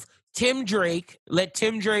spin-off of Tim Drake. Let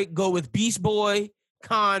Tim Drake go with Beast Boy,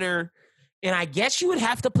 Connor. And I guess you would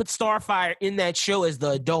have to put Starfire in that show as the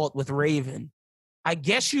adult with Raven. I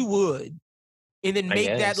guess you would. And then make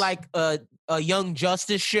that like a Young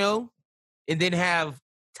Justice show. And then have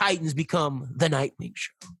Titans become the Nightwing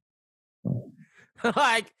show.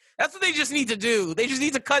 Like, That's what they just need to do. They just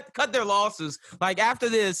need to cut their losses. Like after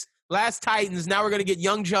this, Last Titans, now we're gonna get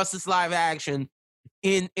Young Justice live action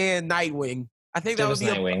in Nightwing. I think that would be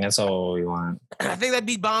Nightwing. That's all we want. I think that'd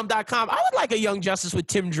be bomb.com. I would like a Young Justice with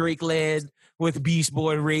Tim Drake led, with Beast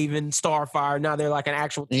Boy, Raven, Starfire. Now they're like an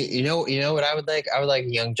actual team. You know what I would like? I would like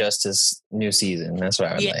Young Justice new season. That's what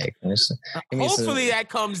I would like. Hopefully that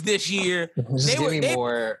comes this year. They've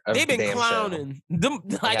been clowning.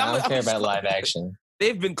 I don't care about live action.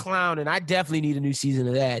 They've been clowning. I definitely need a new season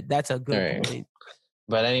of that. That's a good point.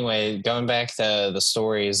 But anyway, going back to the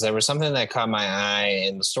stories, there was something that caught my eye,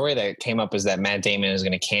 and the story that came up is that Matt Damon is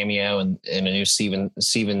going to cameo in a new Steven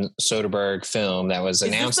Soderbergh film that was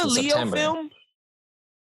announced in September. Leo film?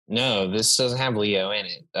 No, this doesn't have Leo in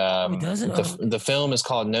it. It doesn't. The film is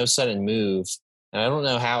called No Sudden Move, and I don't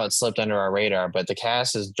know how it slipped under our radar, but the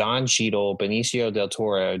cast is Don Cheadle, Benicio del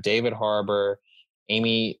Toro, David Harbour,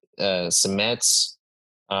 Amy Seimetz,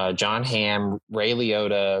 John Hamm, Ray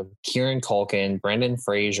Liotta, Kieran Culkin, Brendan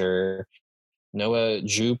Fraser, Noah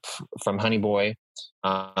Jupe from Honey Boy,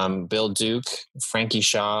 Bill Duke, Frankie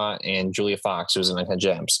Shaw, and Julia Fox, who's in Uncut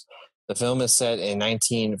Gems. The film is set in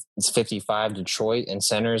 1955 Detroit and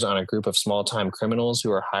centers on a group of small-time criminals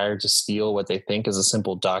who are hired to steal what they think is a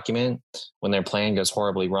simple document. When their plan goes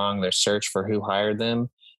horribly wrong, their search for who hired them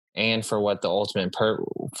and for what the ultimate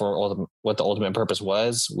purpose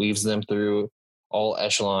was weaves them through all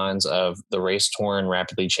echelons of the race-torn,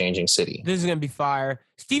 rapidly changing city. This is going to be fire.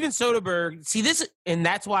 Steven Soderbergh, see this, and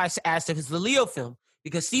that's why I asked if it's the Leo film,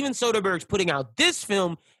 because Steven Soderbergh's putting out this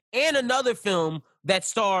film and another film that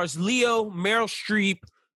stars Leo, Meryl Streep,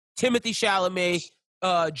 Timothy Chalamet,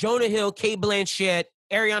 Jonah Hill, Cate Blanchett,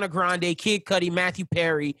 Ariana Grande, Kid Cudi, Matthew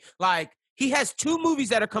Perry. Like, he has 2 movies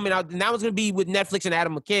that are coming out, and that was going to be with Netflix and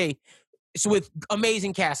Adam McKay. It's with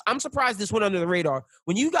amazing cast. I'm surprised this went under the radar.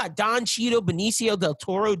 When you got Don Cheadle, Benicio del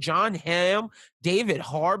Toro, John Hamm, David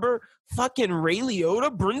Harbour, fucking Ray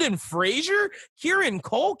Liotta, Brendan Fraser, Kieran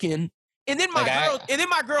Culkin, and then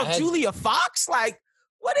my girl Julia Fox. Like,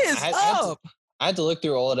 what is up? I had to look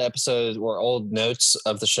through old episodes or old notes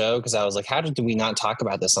of the show because I was like, how did we not talk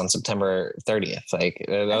about this on September 30th? Like,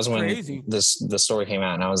 that was when the story came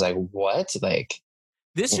out, and I was like, what? Like,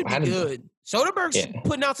 this should be good. Soderbergh's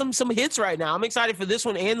putting out some hits right now. I'm excited for this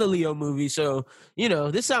one and the Leo movie. So,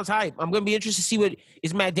 this sounds hype. I'm going to be interested to see what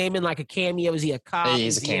is Matt Damon like a cameo? Is he a cop?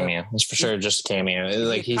 He's a cameo. It's for sure just a cameo.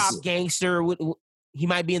 Like he's a cop gangster. He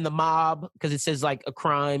might be in the mob because it says like a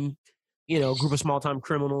crime, group of small-time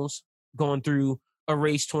criminals going through a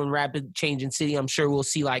race-torn, rapid changing city. I'm sure we'll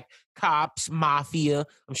see like cops, mafia.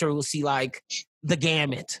 I'm sure we'll see like the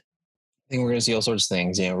gamut. I think we're going to see all sorts of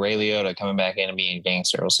things. Ray Liotta coming back in and being a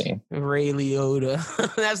gangster. We'll see. Ray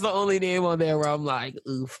Liotta. That's the only name on there where I'm like,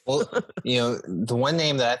 oof. Well, the one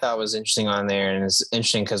name that I thought was interesting on there, and it's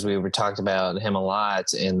interesting because we talked about him a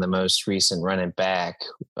lot in the most recent Run It Back,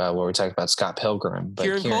 where we talked about Scott Pilgrim, but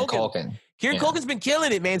Kieran Culkin. Kieran Culkin's been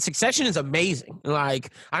killing it, man. Succession is amazing.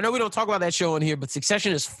 Like, I know we don't talk about that show on here, but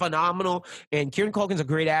Succession is phenomenal, and Kieran Culkin's a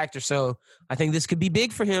great actor, so I think this could be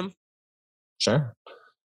big for him. Sure.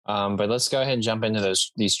 But let's go ahead and jump into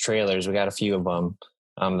these trailers. We got a few of them.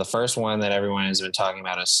 The first one that everyone has been talking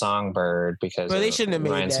about is Songbird because they shouldn't have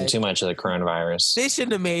made that. Too much of the coronavirus. They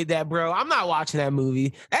shouldn't have made that, bro. I'm not watching that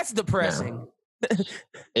movie. That's depressing. No.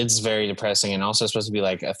 It's very depressing and also supposed to be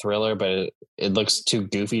like a thriller, but it looks too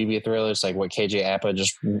goofy to be a thriller. It's like what KJ Apa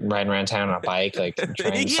just riding around town on a bike, like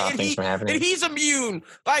trying to stop things from happening. And he's immune.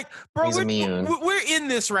 Like, bro, we're in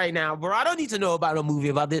this right now, bro. I don't need to know about a movie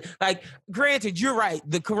about this. Like, granted, you're right.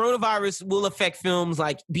 The coronavirus will affect films,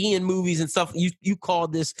 like being movies and stuff. You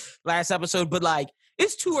called this last episode, but like,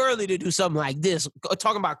 it's too early to do something like this.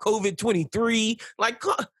 Talking about COVID-23, like.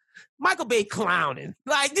 Michael Bay clowning.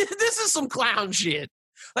 Like, this is some clown shit.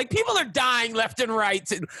 Like, people are dying left and right.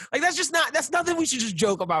 Like, that's nothing we should just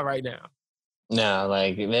joke about right now. No,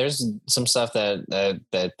 like, there's some stuff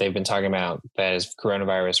that they've been talking about that is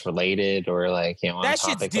coronavirus related or like, on that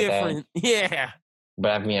topic shit's different. That. Yeah.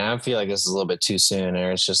 But I mean, I feel like this is a little bit too soon.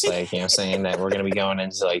 Or it's just like, saying that we're going to be going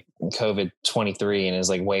into like COVID-23 and it's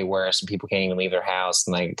like way worse and people can't even leave their house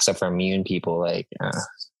and like, except for immune people, like,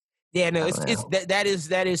 yeah, no,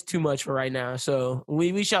 that is too much for right now. So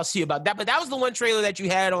we shall see about that. But that was the one trailer that you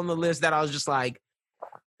had on the list that I was just like,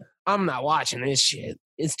 I'm not watching this shit.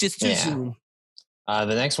 It's just too soon.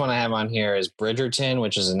 The next one I have on here is Bridgerton,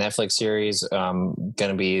 which is a Netflix series. Going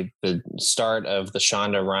to be the start of the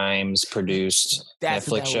Shonda Rhimes produced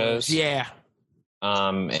Netflix shows. Yeah.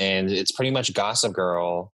 And it's pretty much Gossip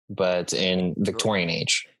Girl, but in Victorian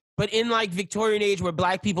age. But in like Victorian age where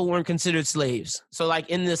black people weren't considered slaves. So like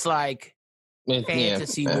in this like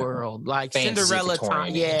fantasy world, like fantasy Cinderella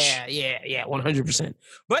time. Victorian-ish. Yeah, 100%.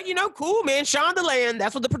 But cool, man. Shondaland,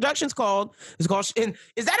 that's what the production's called. It's called. And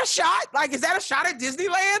is that a shot? Like, is that a shot at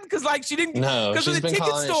Disneyland? Because like she didn't. No, because she's of the been ticket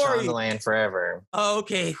calling story. it Shondaland forever.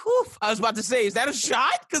 Okay, whew. I was about to say, is that a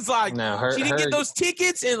shot? Because like, no, she didn't get those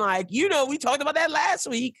tickets, and like, we talked about that last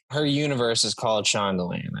week. Her universe is called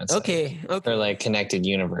Shondaland. That's okay. Her like connected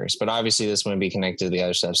universe, but obviously this wouldn't be connected to the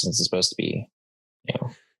other stuff since it's supposed to be,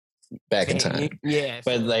 back in time. Yeah.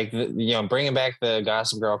 But like, bringing back the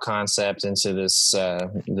Gossip Girl concept into this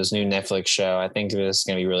this new Netflix show, I think this is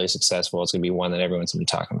going to be really successful. It's going to be one that everyone's going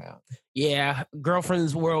to be talking about. Yeah,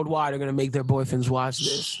 girlfriends worldwide are going to make their boyfriends watch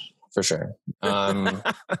this for sure.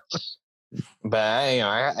 But I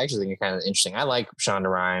actually think it's kind of interesting. I like Shonda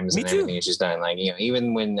Rhimes and everything she's done. Like,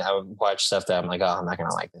 even when I would watch stuff that I'm like, oh, I'm not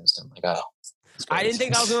gonna like this. I'm like, oh. I didn't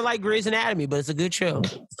think I was gonna like Grey's Anatomy, but it's a good show.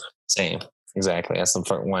 Same, exactly. That's the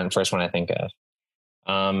first one I think of.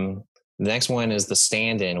 The next one is The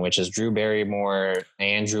Stand-In, which is Drew Barrymore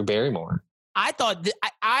and Drew Barrymore. I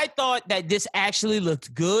thought that this actually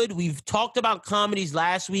looked good. We've talked about comedies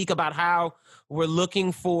last week about how we're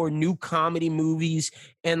looking for new comedy movies,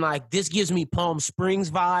 and like this gives me Palm Springs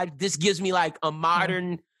vibe. This gives me like a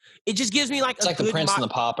modern. It just gives me like it's like The Prince and the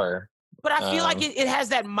Pauper. But I feel like it has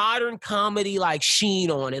that modern comedy like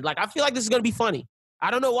sheen on it. Like I feel like this is gonna be funny. I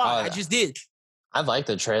don't know why. I just did. I liked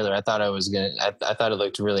the trailer. I thought I thought it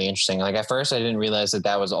looked really interesting. Like at first, I didn't realize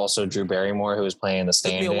that was also Drew Barrymore who was playing the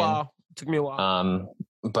stand-in. Took me a while.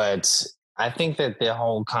 But I think that the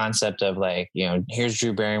whole concept of like, here's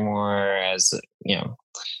Drew Barrymore as,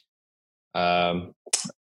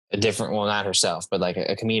 a different, well, not herself, but like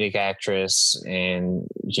a comedic actress and,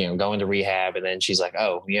 going to rehab. And then she's like,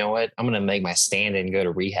 oh, you know what? I'm going to make my stand-in go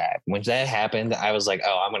to rehab. When that happened, I was like,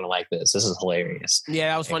 oh, I'm going to like this. This is hilarious.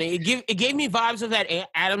 Yeah, that was funny. It gave me vibes of that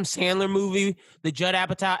Adam Sandler movie, the Judd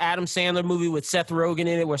Apatow Adam Sandler movie with Seth Rogen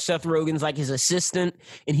in it, where Seth Rogen's like his assistant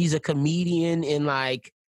and he's a comedian, and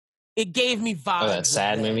like, it gave me vibes. Oh, that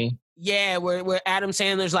sad movie? Yeah, where Adam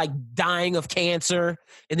Sandler's like dying of cancer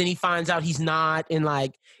and then he finds out he's not, and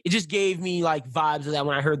like it just gave me like vibes of that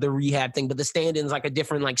when I heard the rehab thing. But the stand-in's like a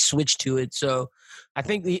different like switch to it. So I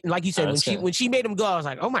think, like you said, when she made him go, I was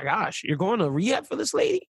like, oh my gosh, you're going to rehab for this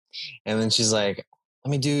lady? And then she's like, let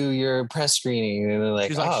me do your press screening. And they're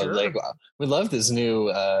like, sure. Like we love this new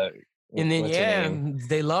and then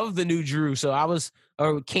they love the new Drew. So I was,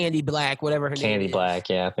 or Candy Black, whatever her name is. Candy Black,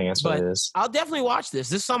 yeah, I think that's what it is. I'll definitely watch this.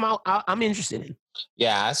 This is something I'm interested in.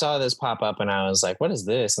 Yeah, I saw this pop up and I was like, what is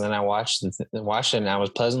this? And then I watched it and I was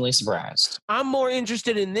pleasantly surprised. I'm more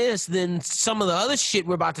interested in this than some of the other shit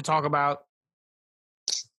we're about to talk about.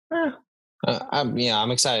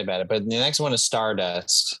 I'm excited about it. But the next one is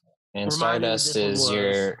Stardust. And Stardust is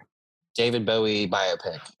your David Bowie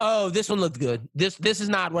biopic. Oh, this one looked good. This is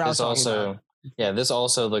not what I was talking about. Yeah, this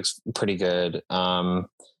also looks pretty good.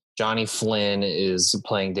 Johnny Flynn is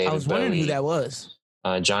playing David Bowie. I was wondering who that was.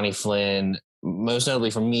 Johnny Flynn, most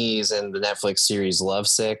notably for me, is in the Netflix series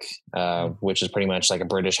Lovesick, which is pretty much like a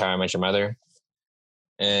British How I Met Your Mother.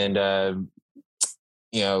 And,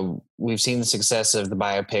 we've seen the success of the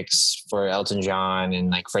biopics for Elton John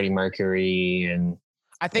and like Freddie Mercury. And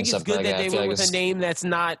I think it's good that they went with a name that's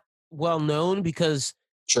not well known, because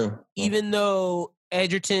even though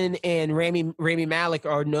Edgerton and Rami Malek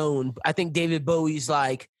are known, I think David Bowie's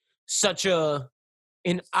like such an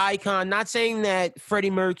icon. Not saying that Freddie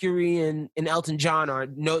Mercury and Elton John are,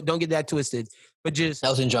 don't get that twisted, but just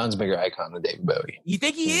Elton John's a bigger icon than David Bowie. You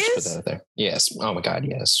think he is? Put that out there. Yes. Oh my God,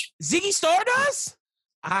 yes. Ziggy Stardust?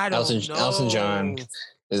 I don't know. Elton John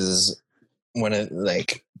is one of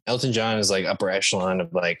like Elton John is like upper echelon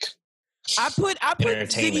of like. I put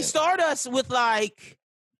Ziggy Stardust with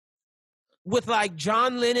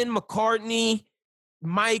John Lennon, McCartney,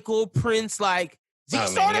 Michael, Prince. Like Ziggy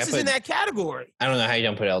Stardust is in that category. I don't know how you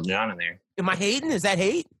don't put Elton John in there. Am I hating? Is that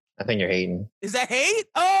hate? I think you're hating. Is that hate?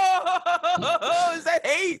 Oh, is that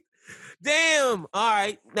hate? Damn. All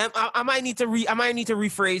right. I might need to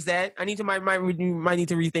rephrase that. I might need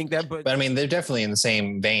to rethink that. But I mean, they're definitely in the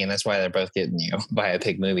same vein. That's why they're both getting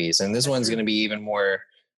biopic movies, and this one's going to be even more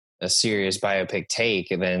a serious biopic take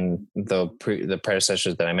than the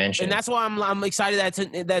predecessors that I mentioned. And that's why I'm excited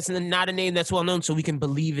that's not a name that's well known, so we can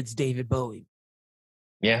believe it's David Bowie.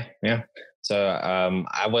 Yeah. So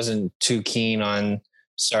I wasn't too keen on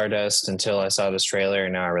Stardust until I saw this trailer,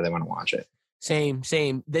 and now I really want to watch it. Same.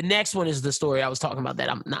 The next one is the story I was talking about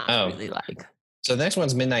that I'm not really like. So the next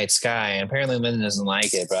one's Midnight Sky, and apparently Lyndon doesn't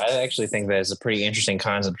like it, but I actually think that it's a pretty interesting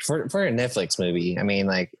concept for a Netflix movie. I mean,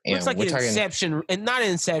 like, looks like an Inception, and not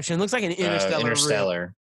Inception. Looks like an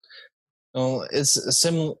Interstellar. Well, it's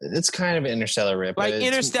It's kind of Interstellar rip. Like but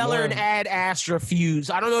Interstellar and Ad Astra fuse.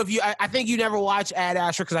 I don't know if you. I think you never watched Ad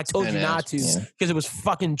Astra because I told you not to because it was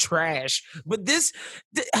fucking trash. But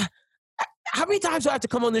how many times do I have to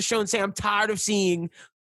come on this show and say I'm tired of seeing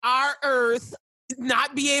our Earth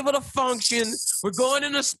not be able to function? We're going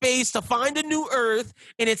into space to find a new Earth,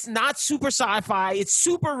 and it's not super sci-fi. It's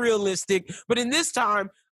super realistic. But in this time,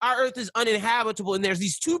 our Earth is uninhabitable, and there's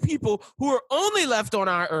these two people who are only left on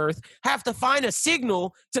our Earth have to find a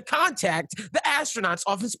signal to contact the astronauts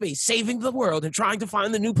off in space, saving the world and trying to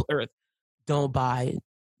find the new Earth. Don't buy it.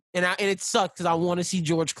 And it sucked because I want to see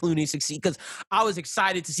George Clooney succeed because I was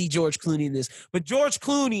excited to see George Clooney in this. But George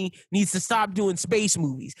Clooney needs to stop doing space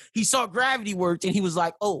movies. He saw Gravity worked, and he was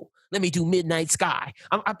like, oh, let me do Midnight Sky.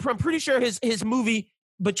 I'm pretty sure his movie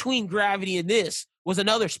between Gravity and this was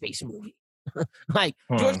another space movie. Like,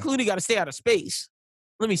 George Clooney got to stay out of space.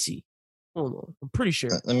 Let me see. Hold on. I'm pretty sure.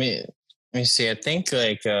 Let me see. I think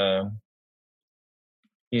like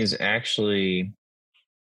he's actually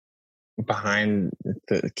behind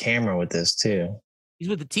the camera with this too. He's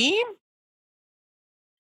with the team?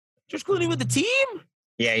 George Clooney with the team?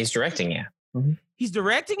 Yeah, he's directing it. Mm-hmm. He's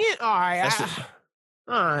directing it? All right.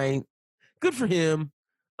 All right. Good for him.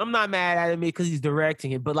 I'm not mad at him because he's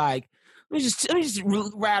directing it, but like, let me just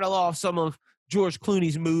rattle off some of George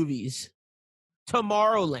Clooney's movies.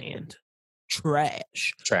 Tomorrowland.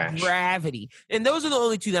 Trash. Gravity. And those are the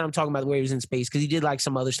only two that I'm talking about where he was in space because he did like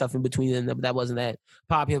some other stuff in between them that wasn't that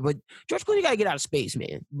popular. But George Clooney got to get out of space,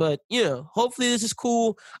 man. But, hopefully this is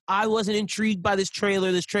cool. I wasn't intrigued by this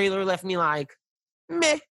trailer. This trailer left me like,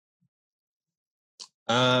 meh.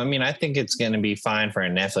 I think it's going to be fine for a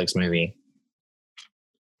Netflix movie.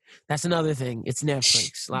 That's another thing. It's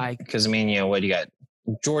Netflix. Like, because what you got?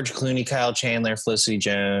 George Clooney, Kyle Chandler, Felicity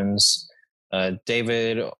Jones,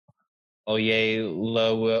 David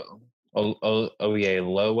Oyelowo.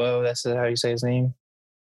 That's how you say his name.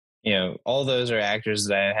 All those are actors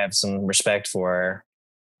that I have some respect for.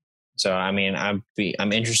 So I'm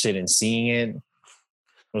interested in seeing it.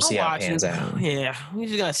 We'll see how it pans out. Yeah, we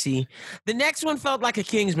just gotta see. The next one felt like a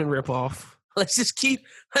Kingsman ripoff. Let's just keep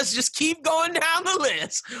going down the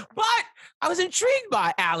list. But I was intrigued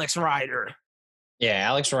by Alex Rider. Yeah,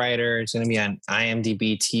 Alex Rider. It's going to be on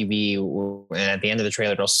IMDb TV, and at the end of the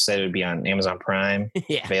trailer, it also said it would be on Amazon Prime,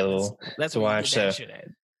 available to watch.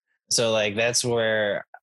 So like that's where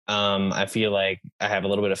I feel like I have a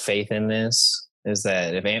little bit of faith in this. Is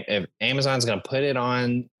that if Amazon's going to put it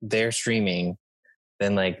on their streaming,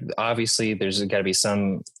 then like obviously there's got to be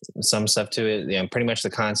some stuff to it. Pretty much the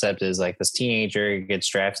concept is like this teenager gets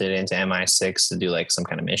drafted into MI6 to do like some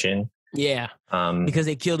kind of mission. Yeah, because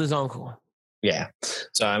they killed his uncle. Yeah,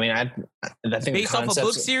 so I think based off a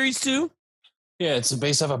book series too. Yeah, it's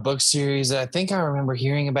based off a book series that I think I remember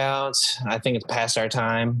hearing about. I think it's past our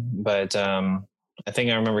time, but I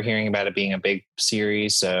think I remember hearing about it being a big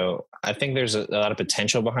series. So I think there's a lot of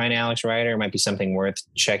potential behind Alex Rider. It might be something worth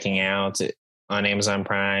checking out on Amazon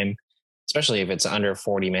Prime, especially if it's under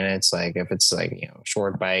 40 minutes. Like if it's like,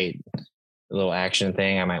 short bite, a little action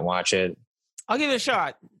thing, I might watch it. I'll give it a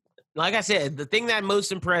shot. Like I said, the thing that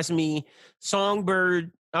most impressed me,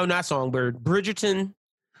 Bridgerton,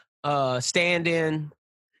 Stand-In,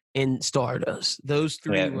 and Stardust. Those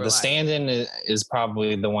three were the Stand-In is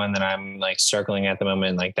probably the one that I'm like circling at the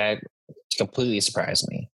moment. Like that completely surprised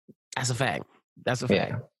me. That's a fact.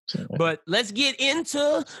 Yeah. But let's get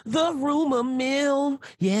into the rumor mill.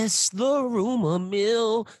 Yes, the rumor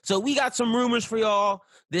mill. So we got some rumors for y'all.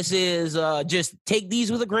 This is just take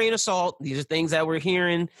these with a grain of salt. These are things that we're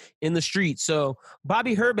hearing in the streets. So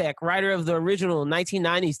Bobby Herbeck, writer of the original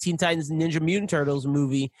 1990s Teen Titans Ninja Mutant Turtles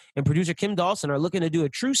movie, and producer Kim Dawson are looking to do a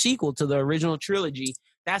true sequel to the original trilogy.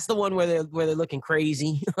 That's the one where they're looking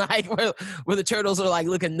crazy, like where the turtles are like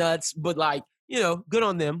looking nuts, but like, good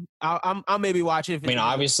on them. I'll maybe watch it.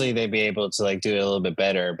 Obviously they'd be able to like do it a little bit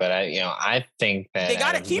better, but I think that they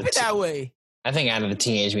got to keep it that way. I think out of the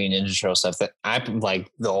Teenage Mutant Ninja Turtle stuff, that I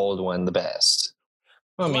like the old one the best.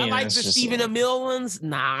 I like the Stephen Amell ones.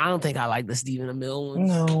 Nah, I don't think I like the Stephen Amell ones.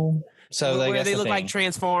 No. So where they look like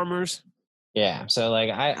Transformers. Yeah. So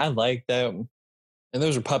like I like that, and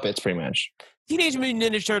those are puppets pretty much. Teenage Mutant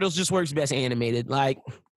Ninja Turtles just works best animated. Like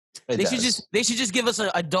they should just give us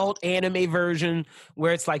an adult anime version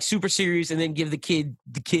where it's like super serious, and then give the kid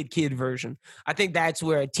version. I think that's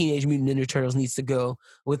where Teenage Mutant Ninja Turtles needs to go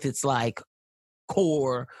with its like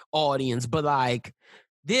core audience. But like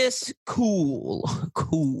this, cool.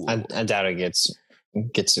 I doubt it gets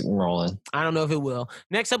it rolling. I don't know if it will.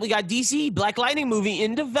 Next up, we got DC Black Lightning movie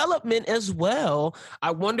in development as well.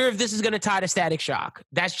 I wonder if this is going to tie to Static Shock.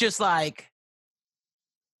 That's just like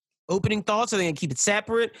Opening thoughts? Are they going to keep it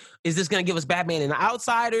separate? Is this going to give us Batman and the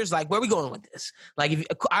Outsiders? Like, where are we going with this? Like,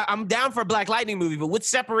 I'm down for a Black Lightning movie, but what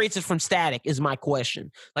separates it from Static is my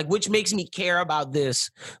question. Like, which makes me care about this?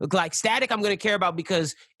 Like, Static, I'm going to care about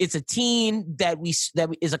because it's a teen that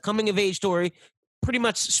is a coming of age story. Pretty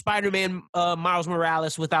much Spider-Man, Miles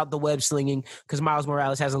Morales without the web slinging, because Miles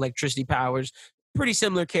Morales has electricity powers. Pretty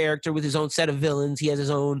similar character with his own set of villains. He has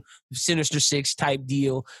his own Sinister Six type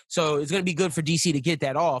deal. So it's going to be good for DC to get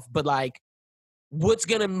that off. But, like, what's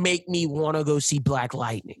going to make me want to go see Black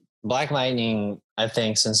Lightning? Black Lightning, I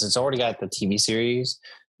think, since it's already got the TV series,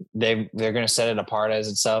 they're going to set it apart as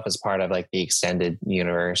itself as part of, like, the extended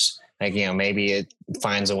universe. Like, you know, maybe it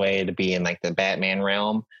finds a way to be in, like, the Batman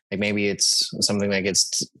realm. Like, maybe it's something that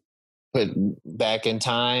gets put back in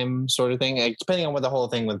time sort of thing. Like, depending on what the whole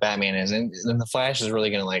thing with Batman is. And the Flash is really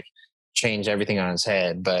going to, like, change everything on its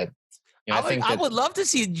head. But, you know, I would love to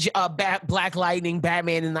see Black Lightning,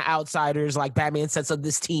 Batman and the Outsiders. Like, Batman sets up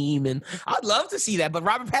this team. And I'd love to see that. But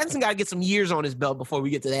Robert Pattinson got to get some years on his belt before we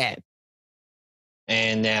get to that.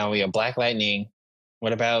 And now we have Black Lightning.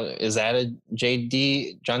 What about, is that a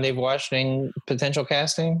John Dave Washington potential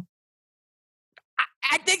casting?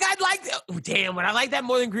 I think I'd like that. Oh, damn, would I like that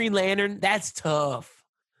more than Green Lantern? That's tough.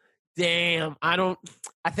 Damn, I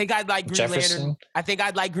think I'd like Green Lantern. I think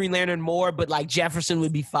I'd like Green Lantern more, but like Jefferson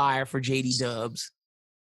would be fire for JD Dubs.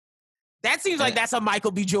 That seems like that's a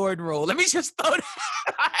Michael B. Jordan role. Let me just throw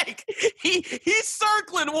that. Like, he's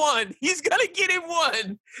circling one. He's gonna get him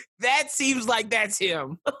one. That seems like that's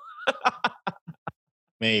him.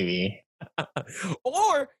 Maybe.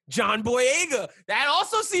 Or John Boyega. That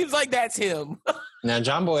also seems like that's him. Now,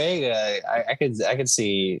 John Boyega, I could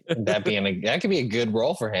see that being that could be a good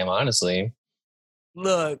role for him, honestly.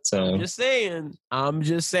 Look, I'm just saying.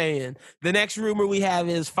 The next rumor we have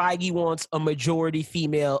is Feige wants a majority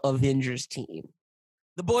female Avengers team.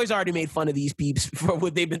 The boys already made fun of these peeps for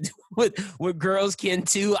what they've been doing with Girls Can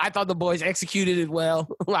too. I thought the boys executed it well.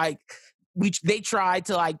 Like, they tried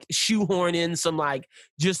to like shoehorn in some like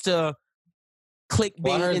just a clickbait.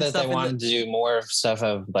 Well, I heard that they wanted to do more stuff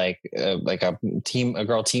of like a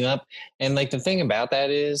girl team up, and like the thing about that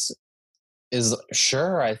is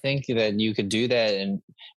sure, I think that you could do that,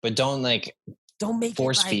 but don't make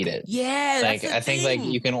force feed it. Yeah, like I think like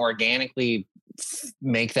you can organically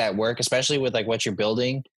make that work, especially with like what you're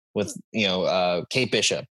building with, you know, Kate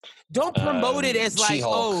Bishop. Don't promote it as like,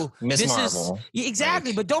 She-Hulk, Miss Marvel.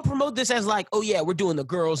 Exactly, but don't promote this as like, oh yeah, we're doing the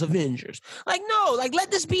Girls Avengers. Like, no, like let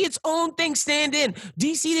this be its own thing, stand in.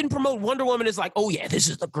 DC didn't promote Wonder Woman as like, oh yeah, this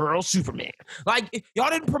is the girl Superman. Like, y'all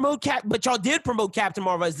didn't promote but y'all did promote Captain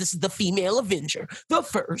Marvel as this is the female Avenger, the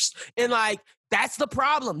first. And like, that's the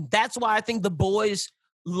problem. That's why I think the boys'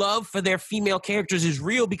 love for their female characters is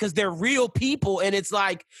real, because they're real people, and it's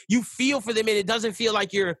like you feel for them, and it doesn't feel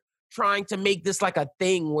like you're trying to make this like a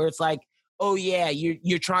thing where it's like, oh yeah,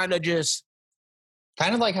 you're trying to just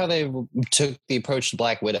kind of like how they took the approach to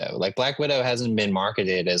Black Widow. Like, Black Widow hasn't been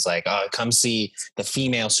marketed as like, oh, come see the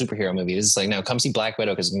female superhero movie. This is like, no, come see Black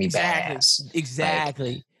Widow because it's gonna be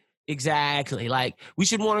badass. Exactly. Like, we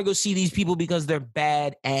should want to go see these people because they're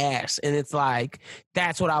badass, and it's like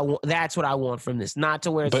that's what I want. That's what I want from this. Not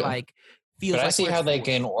to where it's like feels. But I see how they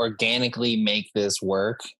can organically make this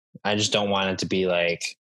work. I just don't want it to be like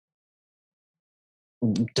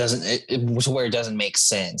where it doesn't make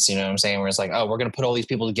sense. You know what I'm saying? Where it's like, oh, we're gonna put all these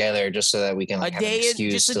people together just so that we can like have an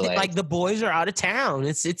excuse to like the boys are out of town.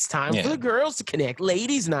 It's time for the girls to connect.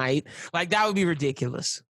 Ladies' night, like that would be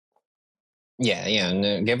ridiculous. Yeah,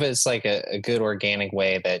 and give us like a good organic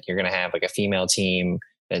way that you're gonna have like a female team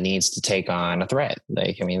that needs to take on a threat.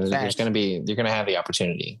 Like, I mean, you're gonna have the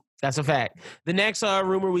opportunity. That's a fact. The next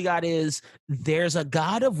rumor we got is there's a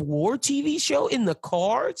God of War TV show in the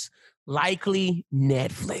cards. Likely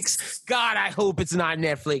Netflix. God, I hope it's not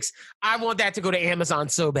Netflix. I want that to go to Amazon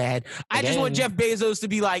so bad. I just want Jeff Bezos to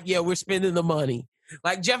be like, yeah, we're spending the money.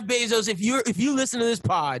 Like, Jeff Bezos, if you listen to this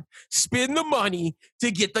pod, spend the money to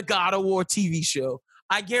get the God of War TV show.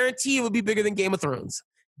 I guarantee it would be bigger than Game of Thrones.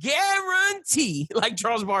 Guarantee. Like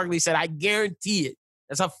Charles Barkley said, I guarantee it.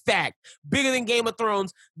 That's a fact. Bigger than Game of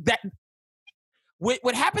Thrones.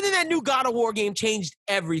 What happened in that new God of War game changed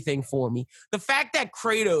everything for me. The fact that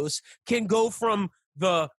Kratos can go from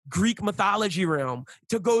the Greek mythology realm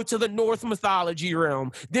to go to the Norse mythology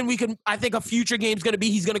realm. Then I think a future game is going to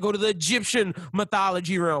be he's going to go to the Egyptian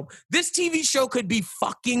mythology realm. This TV show could be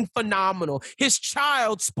fucking phenomenal. His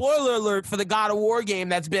child, spoiler alert for the God of War game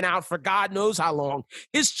that's been out for God knows how long,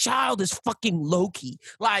 his child is fucking Loki.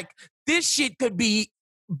 Like, this shit could be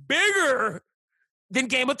bigger than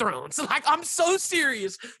Game of Thrones. Like, I'm so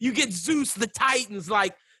serious. You get Zeus, the Titans,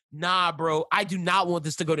 like, Nah, bro, I do not want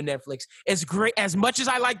this to go to Netflix. As great as much as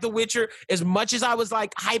I like The Witcher, as much as I was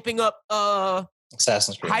like hyping up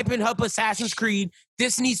Assassin's Creed,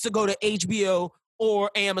 this needs to go to HBO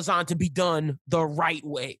or Amazon to be done the right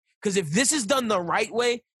way. Because if this is done the right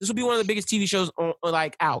way, this will be one of the biggest TV shows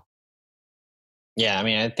like out. Yeah, I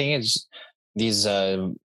mean, I think it's these.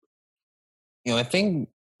 I think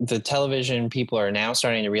the television people are now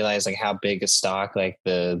starting to realize like how big a stock like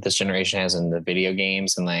this generation has in the video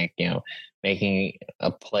games, and like making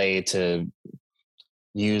a play to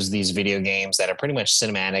use these video games that are pretty much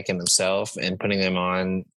cinematic in themselves and putting them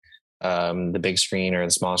on the big screen or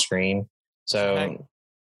the small screen. So, okay.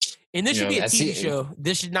 And this should be a TV show.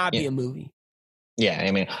 This should not be a movie. Yeah,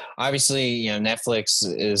 I mean, obviously, Netflix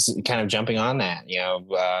is kind of jumping on that,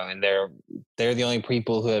 and they're the only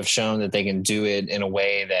people who have shown that they can do it in a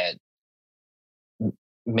way that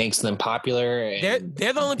makes them popular. And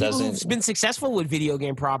they're the only people who've been successful with video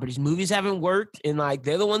game properties. Movies haven't worked, and like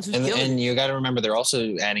they're the ones who's killing. And you got to remember, they're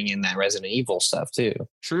also adding in that Resident Evil stuff too.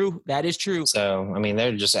 True, that is true. So I mean,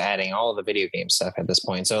 they're just adding all the video game stuff at this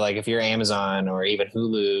point. So like, if you're Amazon or even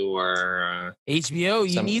Hulu or HBO,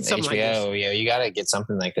 you need something like this. You got to get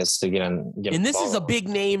something like this to get on. And this is a big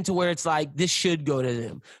name to where it's like this should go to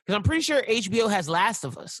them, because I'm pretty sure HBO has Last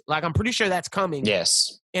of Us. Like I'm pretty sure that's coming.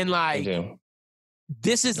 Yes, and like.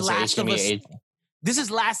 This is Last of Us. This is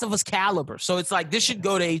Last of Us caliber. So it's like this should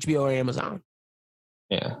go to HBO or Amazon.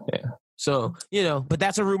 Yeah. So, but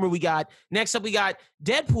that's a rumor we got. Next up, we got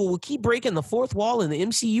Deadpool will keep breaking the fourth wall in the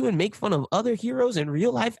MCU and make fun of other heroes and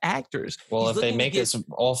real life actors. Well, if they make this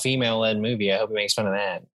all female led movie, I hope he makes fun of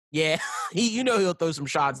that. Yeah, he'll throw some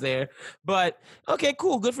shots there. But okay,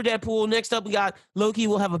 cool. Good for Deadpool. Next up, we got Loki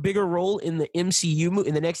will have a bigger role in the MCU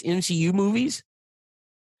in the next MCU movies.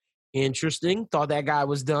 Interesting. Thought that guy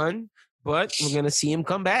was done, but we're gonna see him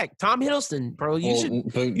come back. Tom Hiddleston, bro. You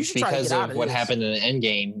should try to get out of what this. Happened in the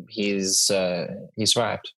Endgame. He's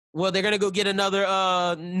survived. Well, they're gonna go get another.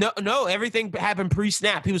 No. Everything happened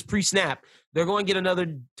pre-snap. He was pre-snap. They're going to get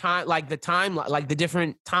another time, like the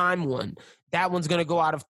different time one. That one's gonna go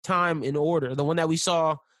out of time in order. The one that we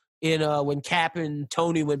saw in when Cap and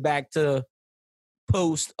Tony went back to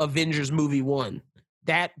post Avengers movie 1.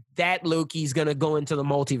 That Loki's gonna go into the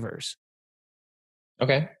multiverse.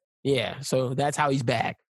 Okay. Yeah, so that's how he's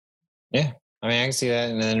back. Yeah, I mean, I can see that,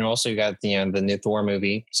 and then also you got the new Thor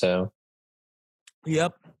movie. So,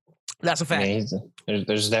 yep, that's a fact. I mean,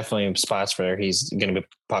 there's definitely spots where he's gonna be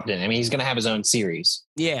popped in. I mean, he's gonna have his own series.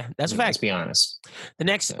 Yeah, that's a fact. Let's be honest. The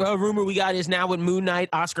next rumor we got is now with Moon Knight,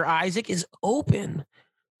 Oscar Isaac is open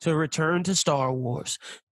to return to Star Wars,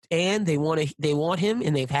 and they want him,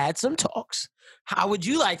 and they've had some talks. How would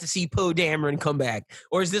you like to see Poe Dameron come back?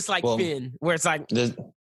 Or is this like Finn, where it's like...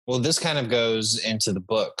 This kind of goes into the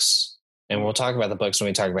books, and we'll talk about the books when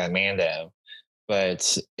we talk about Mando.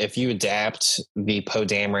 But if you adapt the Poe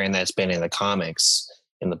Dameron that's been in the comics,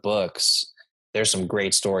 in the books, there's some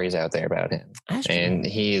great stories out there about him. And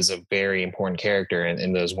he is a very important character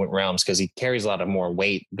in those realms because he carries a lot of more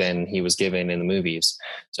weight than he was given in the movies.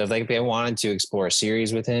 So if they wanted to explore a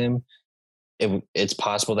series with him, it's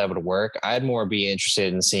possible that would work. I'd more be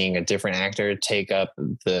interested in seeing a different actor take up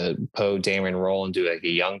the Poe Dameron role and do like a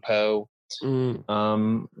young Poe.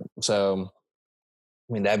 So,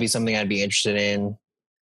 I mean, that'd be something I'd be interested in.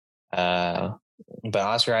 But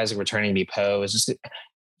Oscar Isaac returning to be Poe is just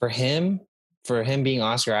for him being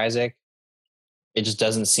Oscar Isaac. It just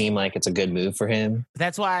doesn't seem like it's a good move for him.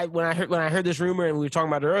 That's why when I heard this rumor and we were talking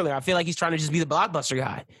about it earlier, I feel like he's trying to just be the blockbuster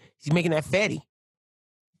guy. He's making that fatty.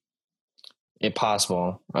 It's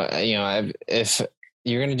possible. If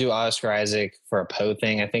you're going to do Oscar Isaac for a Poe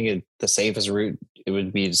thing, I think the safest route it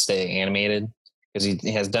would be to stay animated because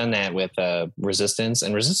he has done that with Resistance,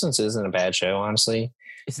 and Resistance isn't a bad show, honestly.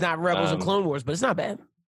 It's not Rebels and Clone Wars, but it's not bad.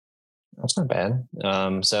 It's not bad.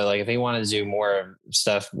 So like if he wanted to do more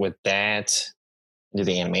stuff with that, do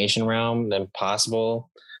the animation realm, then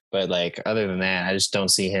possible. But like other than that, I just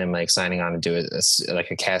don't see him like signing on to do it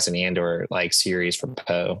like a Cassian Andor like series for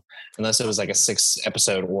Poe, unless it was like a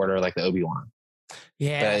 6-episode order like the Obi-Wan.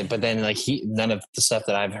 Yeah. But then like none of the stuff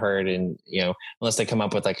that I've heard, and unless they come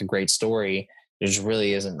up with like a great story, there just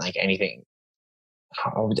really isn't like anything.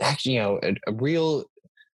 Actually, a real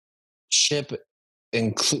ship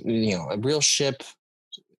a real ship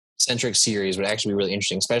centric series would actually be really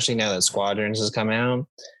interesting, especially now that Squadrons has come out.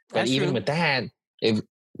 But even with that, if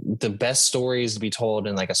the best stories to be told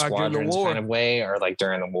in like a Squadrons kind of way are like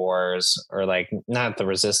during the wars, or like not the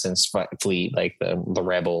Resistance fleet, like the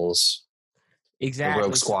Rebels. Exactly.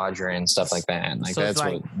 Rogue Squadron, stuff like that. Like, So it's that's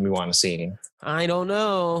like, what we want to see. I don't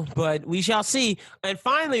know, but we shall see. And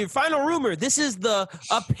finally, final rumor. This is the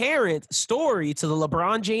apparent story to the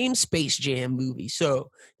LeBron James Space Jam movie. So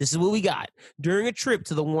this is what we got. During a trip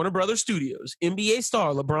to the Warner Brothers studios, NBA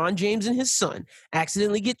star LeBron James and his son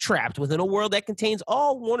accidentally get trapped within a world that contains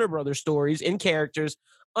all Warner Brothers stories and characters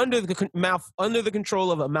under the control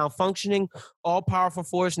of a malfunctioning, all-powerful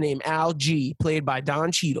force named Al G, played by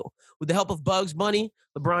Don Cheadle. With the help of Bugs Bunny,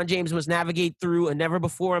 LeBron James must navigate through a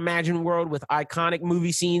never-before-imagined world with iconic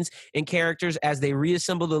movie scenes and characters as they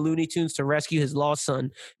reassemble the Looney Tunes to rescue his lost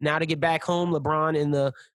son. Now to get back home, LeBron and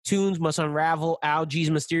the Tunes must unravel Al G's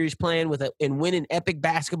mysterious plan and win an epic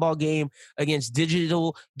basketball game against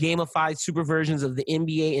digital gamified super versions of the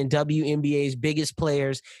NBA and WNBA's biggest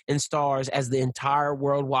players and stars as the entire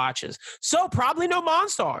world watches. So probably no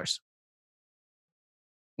Monstars.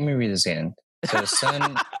 Let me read this again. So his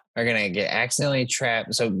son are gonna get accidentally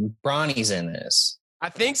trapped. So Bronny's in this, I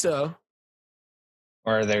think so.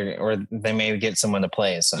 or they may get someone to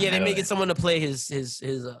play his son. Yeah, they may get someone to play his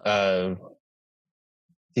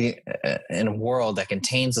in a world that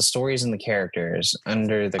contains the stories and the characters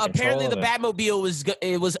under the apparently control the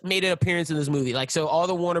Batmobile was made an appearance in this movie. Like, so all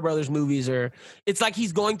the Warner Brothers movies it's like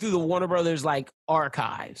he's going through the Warner Brothers like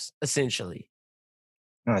archives essentially.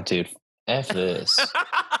 Oh, dude, F this.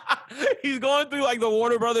 He's going through like the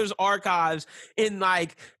Warner Brothers archives, and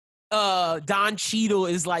like Don Cheadle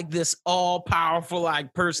is like this all-powerful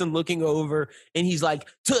like person looking over, and he's like,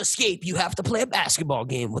 to escape you have to play a basketball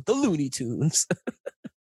game with the Looney Tunes.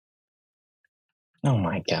 Oh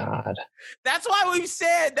my God. That's why we've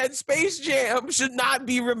said that Space Jam should not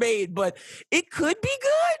be remade, but it could be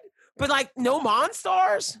good. But like, no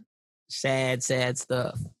Monstars. Sad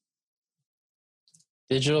stuff.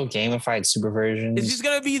 Digital gamified super versions. It's just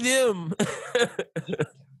gonna be them.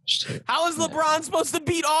 How is LeBron supposed to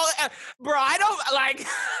beat all? Bro, I don't like.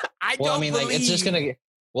 Like, it's just gonna.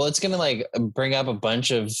 Well, it's gonna like bring up a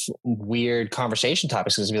bunch of weird conversation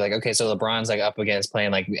topics. It's gonna be like, okay, so LeBron's like up against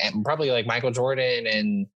playing like probably like Michael Jordan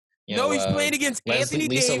and he's playing against Anthony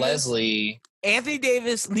Davis, Anthony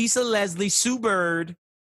Davis, Lisa Leslie, Sue Bird,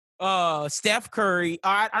 Steph Curry.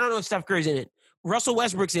 I don't know if Steph Curry's in it. Russell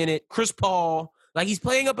Westbrook's in it. Chris Paul. Like, he's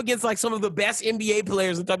playing up against like some of the best NBA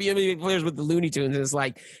players and WNBA players with the Looney Tunes. And it's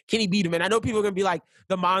like, can he beat him? And I know people are going to be like,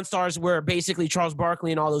 the Monstars were basically Charles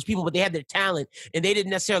Barkley and all those people, but they had their talent and they didn't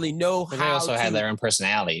necessarily know how. They also had their own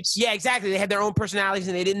personalities. Yeah, exactly. They had their own personalities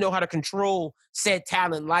and they didn't know how to control said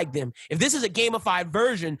talent like them. If this is a gamified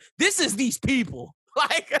version, this is these people.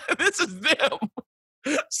 Like, this is them.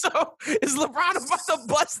 So is LeBron about to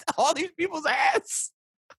bust all these people's ass?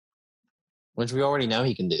 Which we already know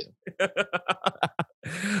he can do.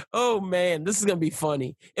 Oh man, this is gonna be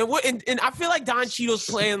funny. And I feel like Don Cheadle's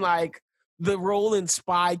playing like the role in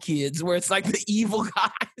Spy Kids, where it's like the evil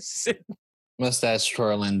guys. Mustache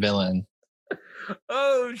twirling villain.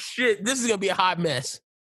 Oh shit, this is gonna be a hot mess.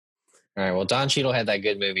 All right. Well, Don Cheadle had that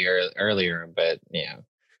good movie earlier, but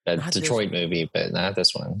that not Detroit movie, but not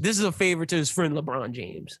this one. This is a favor to his friend LeBron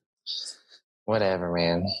James. Whatever,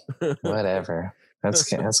 man. Whatever. That's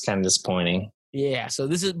kind of disappointing. Yeah, so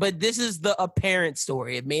this is the apparent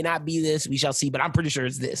story. It may not be this, we shall see, but I'm pretty sure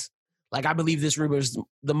it's this. Like, I believe this rumor is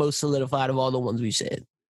the most solidified of all the ones we've said.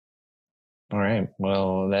 All right.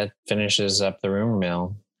 Well, that finishes up the rumor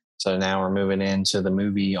mill. So now we're moving into the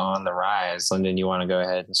movie on the rise. Lyndon, you want to go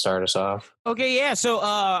ahead and start us off? Okay, yeah. So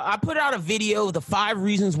I put out a video of the 5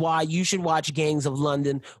 reasons why you should watch Gangs of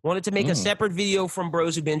London. Wanted to make a separate video from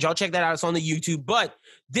Bros Who Binge. Y'all check that out. It's on the YouTube. But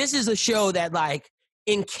this is a show that like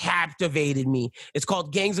encaptivated me. It's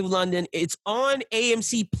called Gangs of London. It's on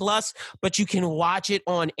AMC Plus, but you can watch it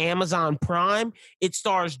on Amazon Prime. It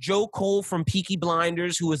stars Joe Cole from Peaky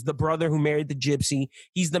Blinders, who is the brother who married the gypsy.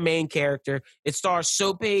 He's the main character. It stars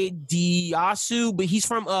Sope Diasu, but he's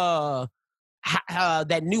from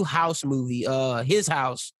that new House movie, His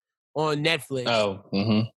House on Netflix. Oh,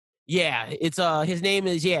 mm-hmm. Yeah, it's his name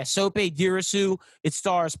is Sope Dirasu. It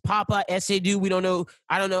stars Papa Essedu. We don't know.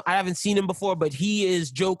 I don't know. I haven't seen him before, but he is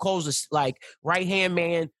Joe Cole's like right hand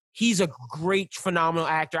man. He's a great, phenomenal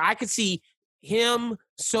actor. I could see him,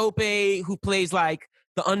 Sope, who plays like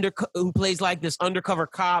this undercover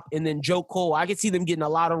cop, and then Joe Cole. I could see them getting a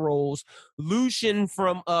lot of roles. Lucian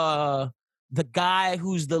from the guy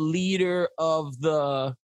who's the leader of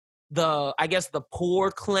the I guess the poor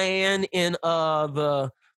clan in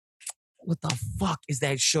what the fuck is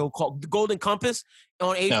that show called? The Golden Compass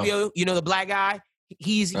on HBO. No. You know, the black guy?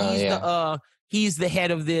 He's the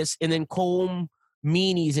head of this. And then Colm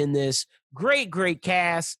Meaney's in this. Great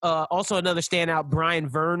cast. Also another standout, Brian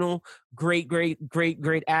Vernal.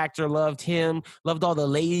 Great actor. Loved him. Loved all the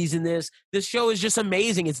ladies in this. This show is just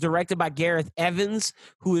amazing. It's directed by Gareth Evans,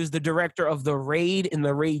 who is the director of The Raid and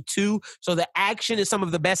The Raid 2. So the action is some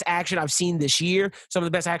of the best action I've seen this year. Some of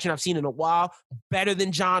the best action I've seen in a while. Better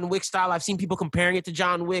than John Wick style. I've seen people comparing it to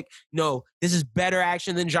John Wick. No, this is better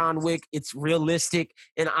action than John Wick. It's realistic,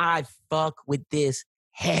 and I fuck with this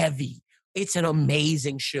heavy. It's an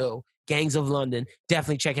amazing show. Gangs of London.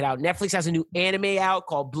 Definitely check it out. Netflix has a new anime out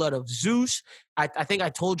called Blood of Zeus. I think I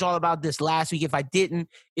told y'all about this last week. If I didn't,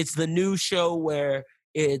 it's the new show where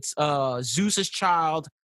it's Zeus's child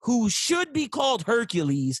who should be called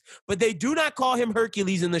Hercules, but they do not call him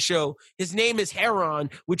Hercules in the show. His name is Heron,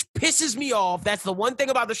 which pisses me off. That's the one thing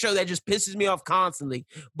about the show that just pisses me off constantly.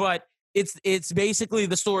 But it's basically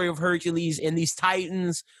the story of Hercules, and these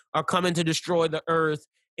titans are coming to destroy the earth.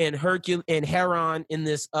 And Hercule and Heron in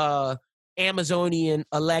this Amazonian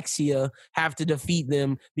Alexia have to defeat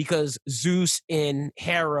them because Zeus and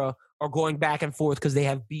Hera are going back and forth because they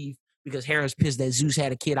have beef, because Hera's pissed that Zeus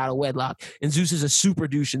had a kid out of wedlock. And Zeus is a super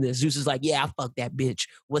douche in this. Zeus is like, yeah, I fuck that bitch.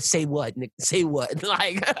 Say what, Nick? Say what?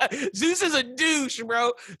 Like, Zeus is a douche,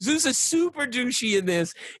 bro. Zeus is super douchey in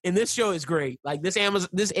this. And this show is great. Like, this anime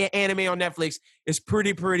on Netflix is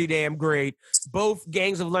pretty damn great. Both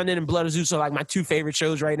Gangs of London and Blood of Zeus are like my two favorite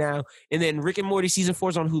shows right now. And then Rick and Morty season 4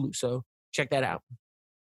 is on Hulu. So check that out.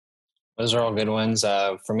 Those are all good ones.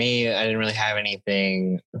 For me, I didn't really have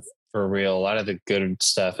anything for real. A lot of the good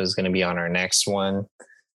stuff is going to be on our next one,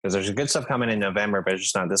 because there's good stuff coming in November, but it's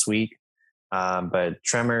just not this week. But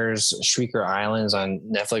Tremors Shrieker Island is on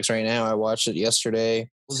Netflix right now. I watched it yesterday.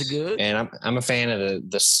 Was it good? And I'm a fan of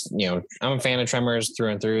this. I'm a fan of Tremors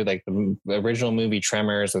through and through. Like the original movie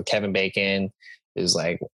Tremors with Kevin Bacon is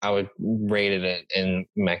like, I would rate it in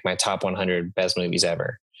my top 100 best movies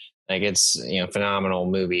ever. Like, it's, phenomenal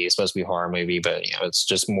movie. It's supposed to be a horror movie, but it's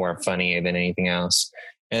just more funny than anything else.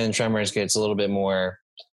 And Tremors gets a little bit more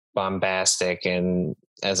bombastic, and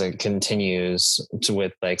as it continues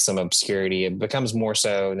with like some obscurity, it becomes more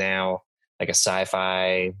so now like a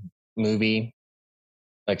sci-fi movie,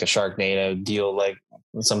 like a Sharknado deal, like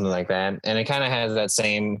something like that. And it kind of has that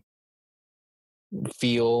same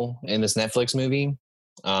feel in this Netflix movie.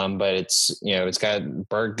 But it's, it's got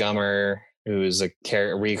Burt Gummer, who is a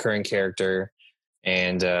recurring character,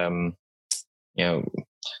 and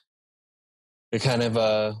it kind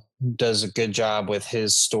of does a good job with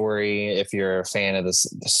his story if you're a fan of the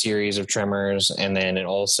series of Tremors. And then it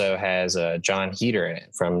also has John Heder in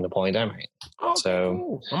it from Napoleon Dynamite. Oh,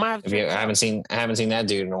 so cool. I haven't seen that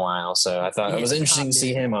dude in a while, so I thought it was interesting to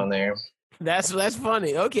see him on there. That's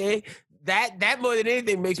funny. Okay. That more than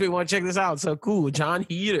anything makes me want to check this out. So cool. John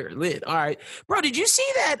Heder, lit. All right. Bro, did you see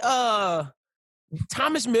that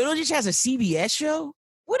Thomas Middleditch has a CBS show?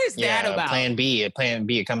 What is that about? Plan B.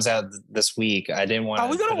 It comes out this week. I didn't want. Are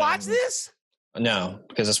we gonna watch this? No,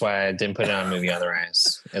 because that's why I didn't put it on Movie on the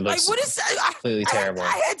Rise. It looks what is completely terrible.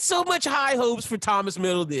 I had so much high hopes for Thomas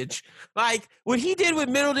Middleditch. Like what he did with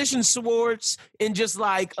Middleditch and Swartz, and just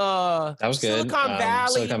like that was good.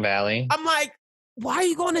 Silicon Valley. I'm like, why are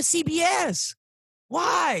you going to CBS?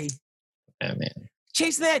 Why? Oh man,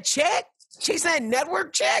 chasing that check, chasing that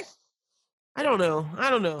network check. I don't know.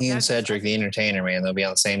 Ian Cedric, the entertainer, man, they'll be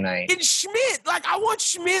on the same night. And Schmidt, like, I want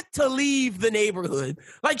Schmidt to leave the neighborhood.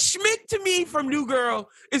 Like, Schmidt, to me, from New Girl,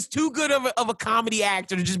 is too good of a comedy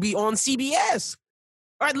actor to just be on CBS.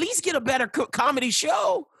 Or at least get a better comedy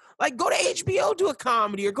show. Like, go to HBO, do a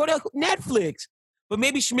comedy, or go to Netflix. But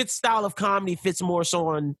maybe Schmidt's style of comedy fits more so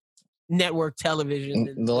on network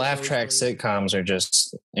television. The laugh track sitcoms are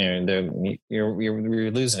just,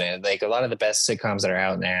 you're losing it. Like, a lot of the best sitcoms that are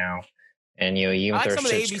out now, and even throw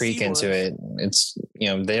Schitt's Creek into it, it's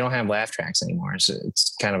they don't have laugh tracks anymore. So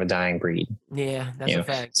it's kind of a dying breed. Yeah, that's a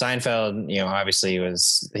fact. Seinfeld, obviously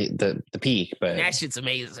was the peak, but that shit's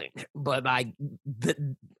amazing. But like,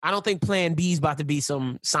 I don't think Plan B is about to be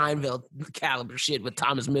some Seinfeld caliber shit with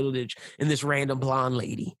Thomas Middleditch and this random blonde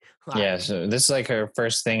lady. Like, yeah, so this is like her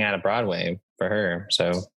first thing out of Broadway for her.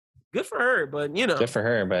 So good for her, but good for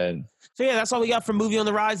her, but. So yeah, that's all we got from Movie on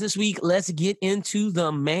the Rise this week. Let's get into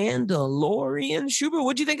The Mandalorian. Schubert,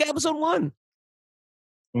 what'd you think of episode 1?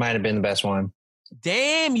 Might have been the best one.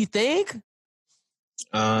 Damn, you think?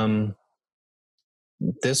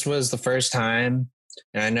 This was the first time,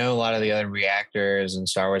 and I know a lot of the other reactors and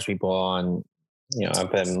Star Wars people on,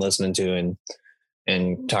 I've been listening to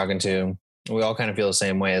and talking to, we all kind of feel the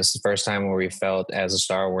same way. It's the first time where we felt as a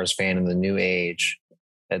Star Wars fan in the new age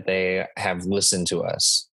that they have listened to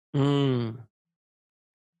us. Because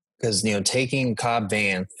taking Cobb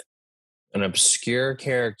Vanth an obscure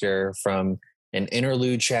character from an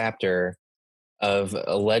interlude chapter of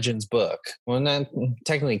a Legends book. Well, not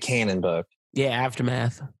technically canon book. Yeah,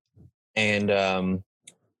 Aftermath. And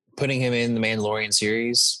putting him in the Mandalorian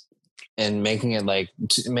series and making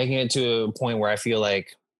it to a point where I feel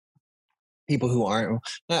like people who aren't,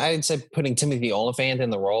 I'd say putting Timothy Olyphant in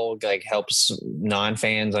the role like helps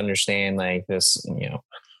non-fans understand like this,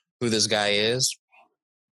 who this guy is.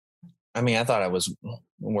 I mean, I thought it was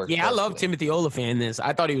worked. Yeah, I love Timothy Olyphant in this.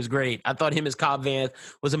 I thought he was great. I thought him as Cobb Vanth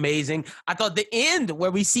was amazing. I thought the end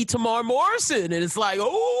where we see Tamar Morrison and it's like,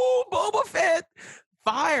 oh, Boba Fett,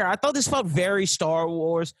 fire. I thought this felt very Star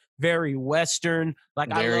Wars, very Western.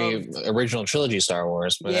 Like very original trilogy Star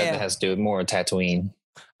Wars, but that has to do with more with Tatooine.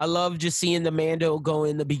 I love just seeing the Mando go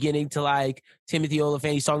in the beginning to like Timothy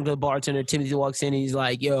Olyphant. He's talking to the bartender. Timothy walks in and he's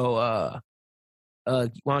like, yo,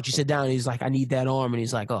 why don't you sit down? And he's like, I need that arm. And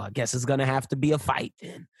he's like, oh, I guess it's going to have to be a fight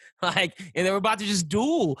then. Like, and they were about to just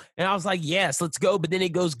duel. And I was like, yes, let's go. But then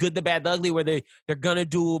it goes good, the bad, the ugly, where they're going to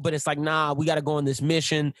duel. But it's like, nah, we got to go on this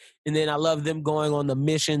mission. And then I love them going on the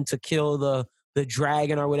mission to kill the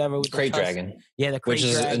dragon or whatever. With Crate dragon. Yeah, the crate dragon.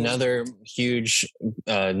 Which is dragon. another huge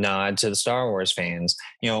nod to the Star Wars fans.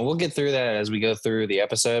 We'll get through that as we go through the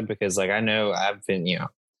episode because, like, I know I've been,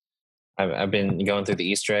 I've been going through the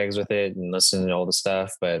Easter eggs with it and listening to all the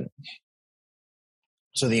stuff. But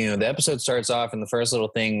so the episode starts off, and the first little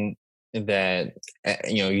thing that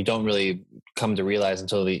you don't really come to realize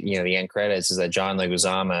until the end credits is that John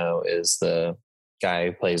Leguizamo is the guy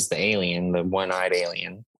who plays the alien, the one-eyed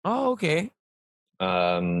alien. Oh, okay.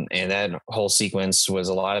 And that whole sequence was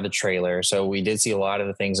a lot of the trailer. So we did see a lot of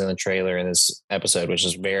the things in the trailer in this episode, which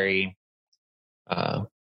is very, a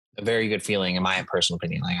very good feeling in my personal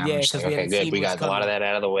opinion. Like, I'm just like, okay, good. We got a lot of that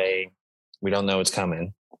out of the way. We don't know what's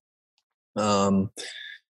coming. And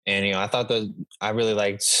I thought I really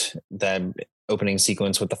liked that opening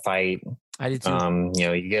sequence with the fight. I did too.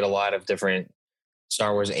 You get a lot of different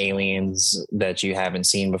Star Wars aliens that you haven't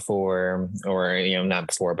seen before, or not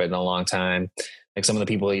before, but in a long time. Like some of the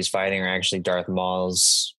people he's fighting are actually Darth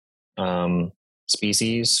Maul's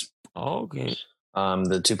species. Oh, okay.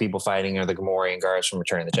 The two people fighting are the Gamorrean guards from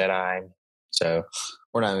Return of the Jedi. So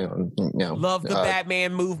we're not, Love the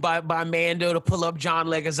Batman move by Mando to pull up John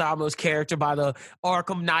Leguizamo's character by the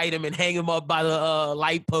Arkham Knight him and hang him up by the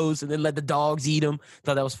light post and then let the dogs eat him.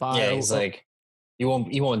 Thought that was fire. Yeah, he's like, you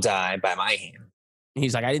won't die by my hand.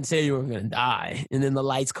 He's like, I didn't say you were going to die. And then the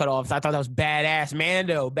lights cut off. So I thought that was badass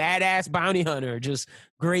Mando, badass bounty hunter. Just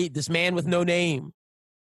great. This man with no name.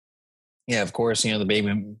 Yeah, of course, the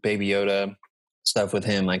Baby Yoda stuff with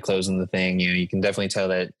him, like closing the thing. You can definitely tell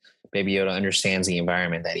that Baby Yoda understands the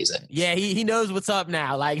environment that he's in. Yeah, he knows what's up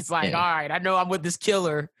now. Like, it's like, all right, I know I'm with this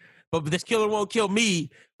killer, but this killer won't kill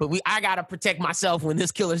me. But I got to protect myself when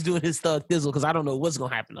this killer's doing his thug thizzle because I don't know what's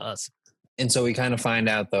going to happen to us. And so we kind of find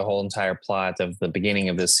out the whole entire plot of the beginning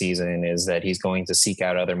of this season is that he's going to seek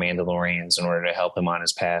out other Mandalorians in order to help him on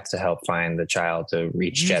his path to help find the child to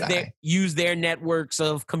reach Jedi. Use their networks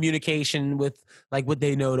of communication with like what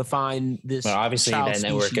they know to find this. Well, obviously that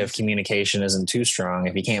network of communication isn't too strong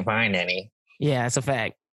if you can't find any. Yeah, that's a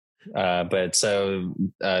fact. But so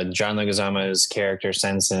John Leguizamo's character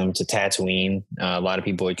sends him to Tatooine. A lot of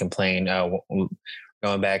people would complain,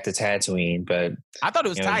 going back to Tatooine, but I thought it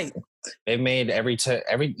was tight. They've made every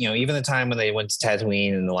even the time when they went to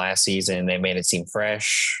Tatooine in the last season, they made it seem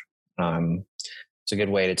fresh. It's a good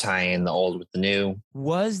way to tie in the old with the new.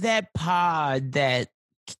 Was that pod that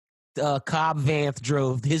Cobb Vanth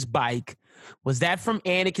drove, his bike, was that from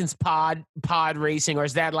Anakin's pod racing, or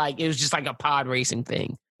is that like it was just like a pod racing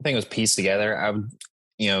thing? I think it was pieced together.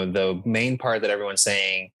 The main part that everyone's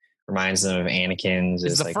saying reminds them of Anakin's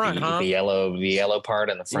is like the yellow part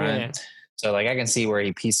in the front. Yeah. So like I can see where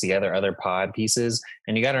he pieced together other pod pieces.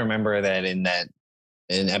 And you got to remember that in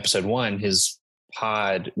episode 1, his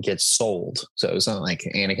pod gets sold. So it's not like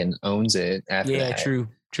Anakin owns it after that. Yeah, true.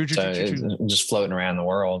 True. Just floating around the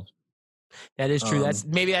world. That is true.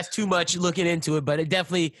 That's too much looking into it, but it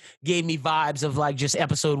definitely gave me vibes of like just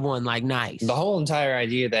episode 1, like nice. The whole entire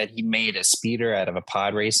idea that he made a speeder out of a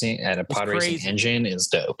pod racing engine is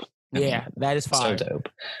dope. Yeah, that is fire. So dope.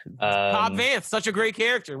 Cobb Vanth, such a great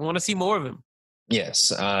character. Want to see more of him.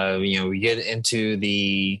 Yes. We get into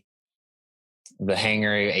the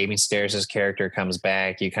hangar. Amy Sedaris' character comes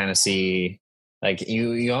back. You kind of see like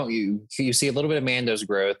you see a little bit of Mando's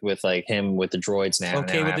growth with like him with the droids now.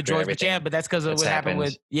 Okay, with the droids, but yeah, but that's because of what happened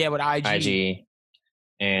with IG.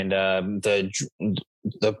 And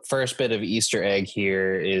the first bit of Easter egg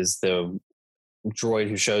here is the droid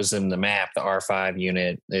who shows them the map, the R5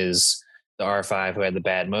 unit, is the R5 who had the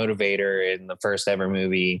bad motivator in the first ever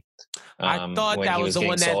movie. I thought when that he was the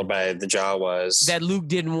one sold by the Jawas. that Luke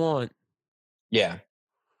didn't want. Yeah.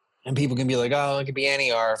 And people can be like, oh, it could be any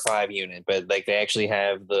R5 unit, but like they actually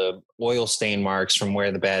have the oil stain marks from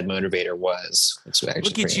where the bad motivator was. It's actually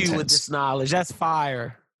Look at you intense. with this knowledge. That's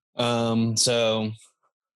fire. So,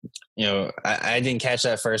 you know, I didn't catch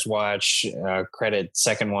that first watch, credit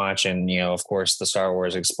second watch. And, you know, of course, the Star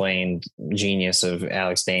Wars Explained genius of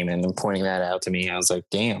Alex Damon and pointing that out to me. I was like,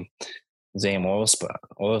 damn oil spot.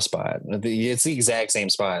 It's the exact same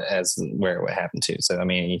spot as where it would happen to. So, I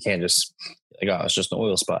mean, you can't just like, oh, it's just an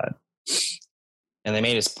oil spot. And they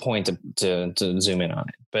made his point to zoom in on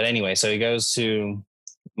it. But anyway, so he goes to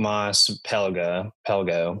Mos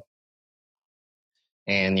Pelgo.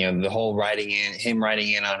 And, you know, the whole him riding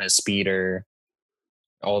in on his speeder,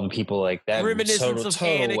 all the people like that. Reminiscence of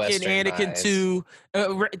Anakin 2.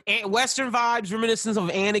 Western vibes, reminiscence of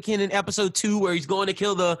Anakin in episode 2, where he's going to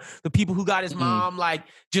kill the people who got his mom. Like,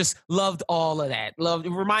 just loved all of that. It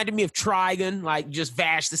reminded me of Trigon, like just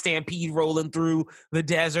Vash the Stampede rolling through the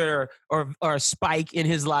desert, or Spike in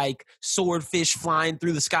his like swordfish flying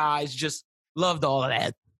through the skies. Just loved all of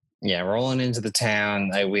that. Yeah, rolling into the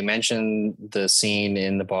town. We mentioned the scene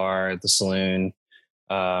in the bar, the saloon,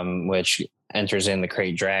 which enters in the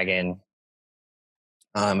Krayt Dragon.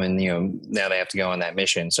 And, you know, now they have to go on that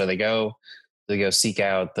mission. So they go seek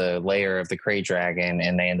out the lair of the Krayt Dragon,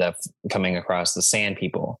 and they end up coming across the Sand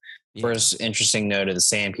People. Yeah. First interesting note of the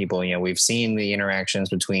Sand People, you know, we've seen the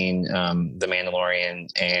interactions between the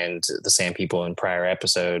Mandalorian and the Sand People in prior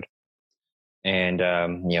episode. And,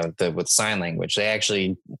 you know, with sign language, they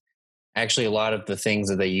actually a lot of the things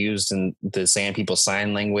that they used in the Sand People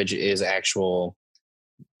sign language is actual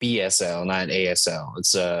BSL, not ASL.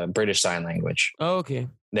 It's British Sign Language. Oh, okay.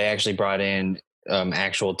 They actually brought in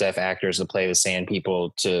actual deaf actors to play the Sand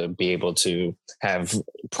People to be able to have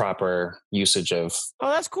proper usage of. Oh,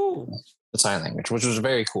 that's cool. The sign language, which was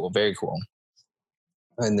very cool,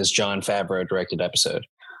 in this Jon Favreau directed episode.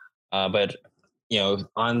 But, you know,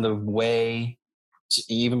 on the way,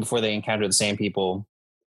 even before they encounter the Sand People,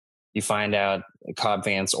 you find out Cobb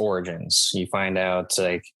Vanth's origins. You find out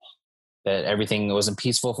like that everything wasn't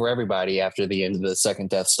peaceful for everybody after the end of the second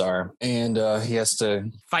Death Star. And he has to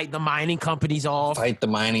fight the mining companies off.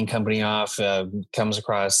 Comes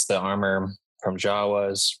across the armor from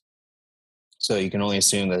Jawas. So you can only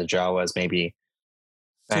assume that the Jawas maybe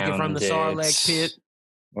took it from the Sarlacc pit.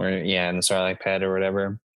 In the Sarlacc pit or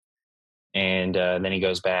whatever. And then he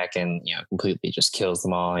goes back and, you know, completely just kills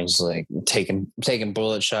them all. He's like taking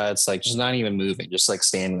bullet shots, like just not even moving, just like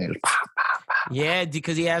standing there. Just, pop, pop, pop. Yeah,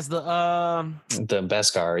 because he has the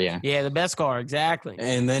Beskar. Yeah, the Beskar, exactly.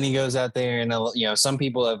 And then he goes out there, and you know, some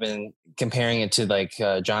people have been comparing it to like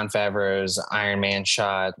Jon Favreau's Iron Man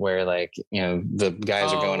shot, where like, you know, the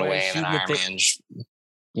guys are going away and then Iron Man,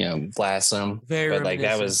 you know, blasts them. But like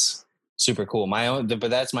that was super cool.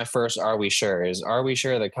 But that's my first. Are we sure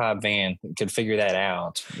that Cobb Vanth could figure that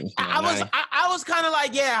out? You know, I was kind of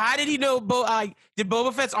like, yeah. How did he know? Did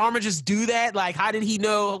Boba Fett's armor just do that? Like, how did he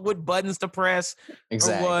know what buttons to press?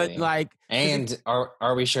 Exactly. Or what? Like, and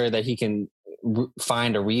are we sure that he can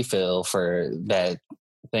find a refill for that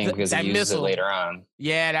thing because he uses it later on?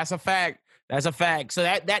 Yeah, that's a fact. So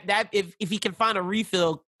that if he can find a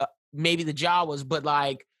refill, maybe the Jawas, but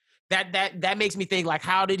like. That makes me think, like,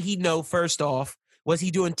 how did he know, first off? Was he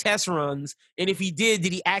doing test runs? And if he did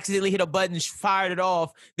he accidentally hit a button, fired it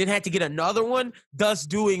off, then had to get another one, thus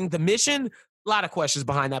doing the mission? A lot of questions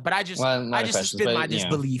behind that. But I just suspend my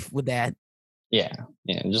disbelief with that. Yeah.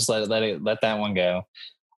 Just let that one go.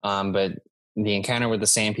 But the encounter with the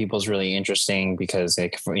Sand People is really interesting because they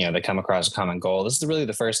come across a common goal. This is really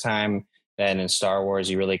the first time that in Star Wars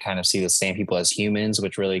you really kind of see the Sand People as humans,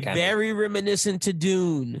 which really kind of very reminiscent to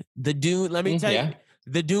Dune. The Dune, let me tell you,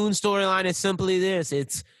 the Dune storyline is simply this.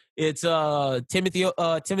 It's Timothy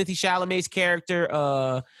Chalamet's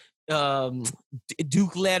character,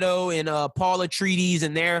 Duke Leto and Paul Atreides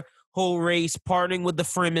and their whole race partnering with the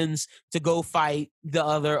Fremens to go fight the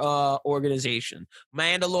other organization.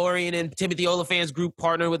 Mandalorian and Timothy Olyphant's group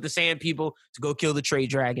partner with the Sand People to go kill the Krayt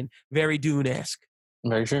Dragon. Very Dune-esque.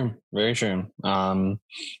 Very true. But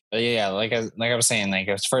yeah, like I was saying, like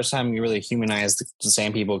it's the first time you really humanize the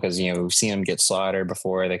Sand People because, you know, we've seen them get slaughtered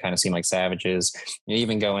before. They kind of seem like savages. You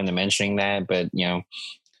even go into mentioning that, but you know,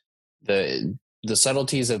 the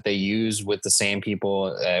subtleties that they use with the Sand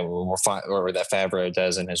People, or that Favreau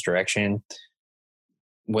does in his direction.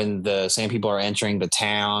 When the Sand People are entering the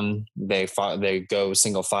town, they go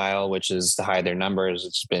single file, which is to hide their numbers.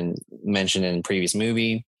 It's been mentioned in the previous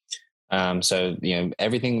movie. So,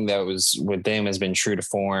 everything that was with them has been true to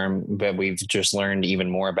form, but we've just learned even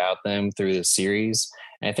more about them through this series.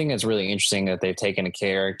 And I think it's really interesting that they've taken a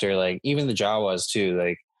character like even the Jawas too.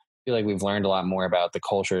 Like, I feel like we've learned a lot more about the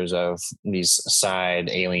cultures of these side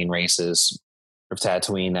alien races of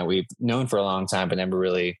Tatooine that we've known for a long time, but never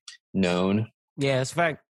really known. Yeah, that's a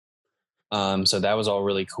fact. So that was all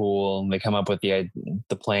really cool. They come up with the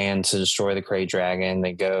plan to destroy the Krayt Dragon.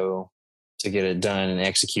 They go to get it done and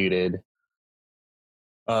executed.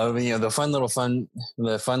 The fun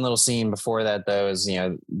little scene before that though is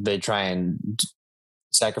they try and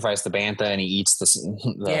sacrifice the bantha and he eats the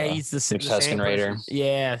he eats the Tusken Raider.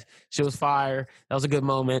 Yeah, she was fire. That was a good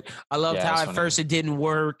moment. I loved how at first it didn't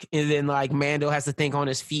work, and then like Mando has to think on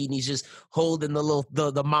his feet, and he's just holding the little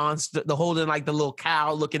the monster, holding like the little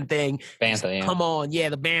cow looking thing. Bantha, yeah. Come on, yeah,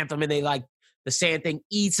 the bantha, and they like. The sand thing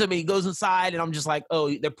eats him and he goes inside and I'm just like,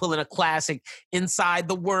 oh, they're pulling a classic inside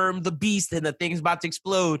the worm, the beast, and the thing's about to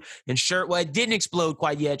explode. And it didn't explode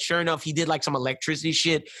quite yet. Sure enough, he did like some electricity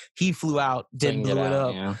shit. He flew out, didn't blow it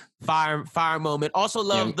up. Yeah. Fire moment. Also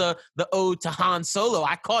love the ode to Han Solo.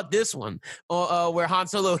 I caught this one where Han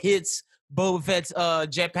Solo hits Boba Fett's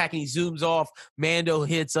jetpack and he zooms off. Mando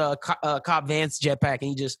hits Cobb Vanth's jetpack and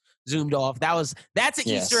he just zoomed off. That's an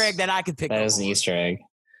Easter egg that I could pick up. That is an Easter egg.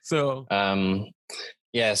 So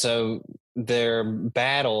so their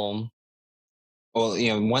battle. Well,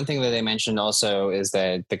 one thing that they mentioned also is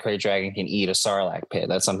that the Krayt Dragon can eat a Sarlacc pit.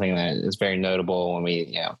 That's something that is very notable when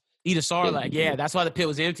we eat a Sarlacc. Yeah, that's why the pit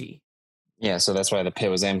was empty. Yeah, so that's why the pit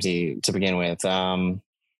was empty to begin with. Through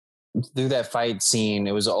that fight scene,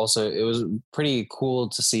 it was pretty cool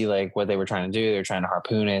to see like what they were trying to do. They were trying to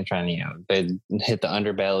harpoon it, they hit the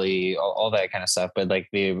underbelly, all that kind of stuff. But like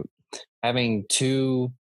having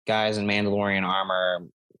two guys in Mandalorian armor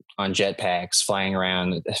on jetpacks flying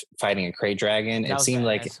around fighting a Krayt Dragon. It seemed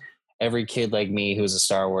like every kid like me who's a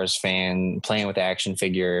Star Wars fan playing with action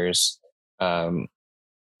figures. It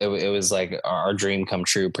was like our dream come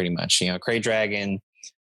true pretty much. Krayt Dragon,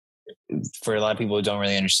 for a lot of people who don't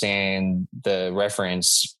really understand the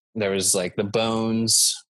reference, there was like the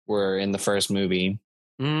bones were in the first movie.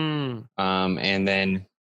 And then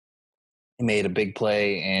he made a big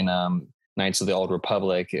play in Knights of the Old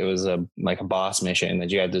Republic. It was a boss mission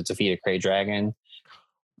that you had to defeat a Krayt Dragon.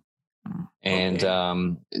 And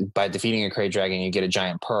by defeating a Krayt Dragon, you get a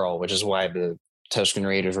giant pearl, which is why the Tusken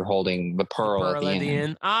Raiders were holding the pearl at the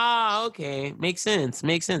end. Ah, okay. Makes sense.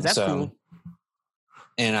 That's cool.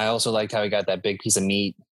 And I also liked how he got that big piece of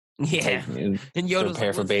meat. Yeah. And Yoda's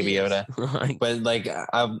prepare for Baby Yoda. But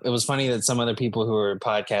it was funny that some other people who were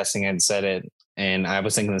podcasting had said it. And I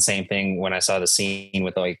was thinking the same thing when I saw the scene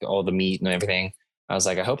with like all the meat and everything. I was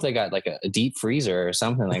like, I hope they got like a deep freezer or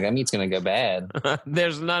something. Like that meat's going to go bad.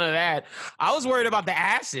 There's none of that. I was worried about the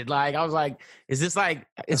acid. Like, I was like, is this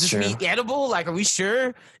meat edible? Like, are we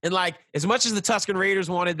sure? And like, as much as the Tusken Raiders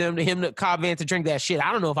wanted Cobb Vanth to drink that shit,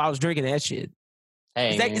 I don't know if I was drinking that shit.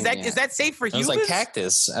 Hey, is that safe for humans? It was like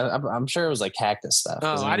cactus. I'm sure it was like cactus stuff.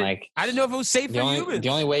 Oh, I didn't know if it was safe for humans. The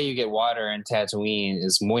only way you get water in Tatooine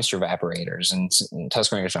is moisture evaporators, and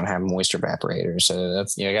Tusken Raiders don't have moisture evaporators, so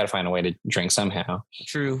that's you got to find a way to drink somehow.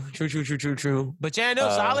 True. But yeah, no,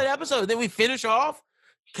 solid episode. Then we finish off.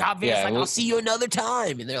 Cobb Vanth's like, I'll see you another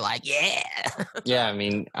time, and they're like, yeah. Yeah, I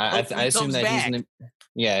mean, I assume that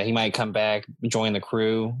he might come back, join the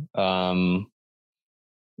crew.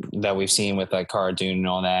 That we've seen with like Cara Dune and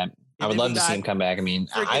all that. I would love to see him come back. I mean,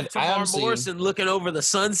 I honestly, Morrison looking over the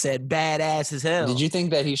sunset, badass as hell. Did you think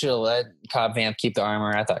that he should have let Cobb Vanth keep the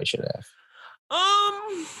armor? I thought he should have.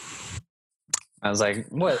 I was like,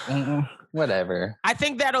 what? Whatever. I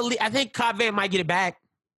think Cobb Vanth might get it back.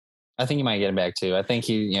 I think he might get it back too. I think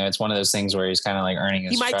it's one of those things where he's kind of like earning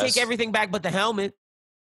his trust. He might take everything back but the helmet.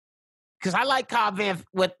 Because I like Cobb Vanth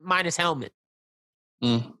with minus helmet.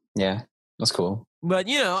 Yeah, that's cool. But,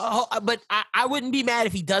 I wouldn't be mad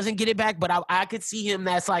if he doesn't get it back, but I could see him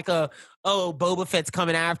that's like Boba Fett's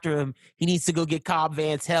coming after him. He needs to go get Cobb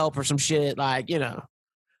Vanth's help or some shit. Like,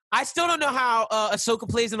 I still don't know how Ahsoka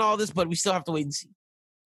plays in all this, but we still have to wait and see.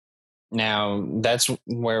 Now, that's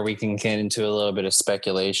where we can get into a little bit of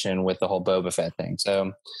speculation with the whole Boba Fett thing.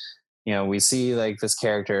 So, we see like this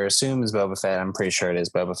character assumes Boba Fett. I'm pretty sure it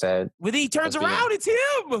is Boba Fett. When he turns around, it's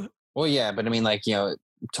him. Well, yeah, but I mean, like,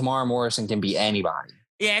 Tamara Morrison can be anybody.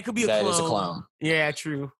 Yeah, it could be a clone. That is a clone. Yeah,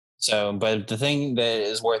 true. So, but the thing that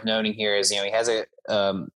is worth noting here is, he has a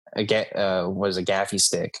gaffy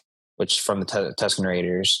stick, which from the Tusken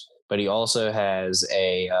Raiders, but he also has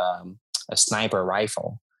a sniper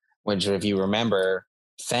rifle, which, if you remember,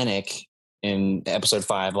 Fennec in episode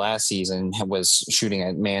 5 last season was shooting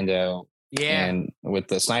at Mando Yeah. and with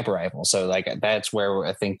the sniper rifle. So like that's where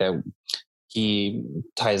I think that he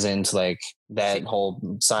ties into like that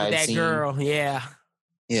whole side With that scene. girl, yeah.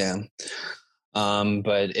 Yeah.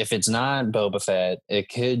 But if it's not Boba Fett, it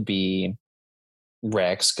could be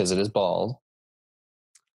Rex because it is bald.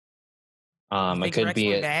 It could Rex be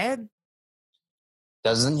went bad?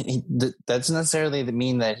 That's necessarily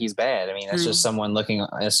mean that he's bad. I mean, that's just someone looking.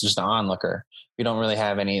 It's just an onlooker. We don't really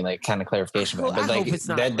have any like kind of clarification. But I like hope it's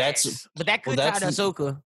not Rex, but that could tie to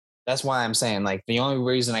Ahsoka. That's why I'm saying like the only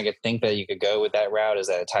reason I could think that you could go with that route is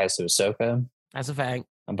that it ties to Ahsoka. That's a fact.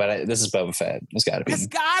 But this is Boba Fett. It's got to be. It's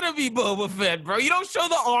got to be Boba Fett, bro. You don't show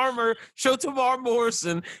the armor, show Tamar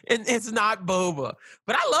Morrison, and it's not Boba.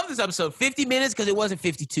 But I love this episode. 50 minutes because it wasn't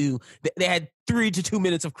 52. They had 3 to 2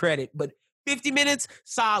 minutes of credit, but 50 minutes,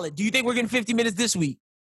 solid. Do you think we're getting 50 minutes this week?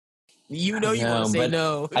 You know you want to say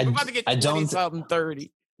no. We're about to get 20 something,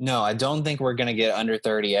 30. No, I don't think we're going to get under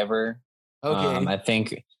 30 ever. Okay.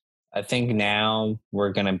 I think now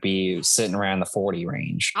we're going to be sitting around the 40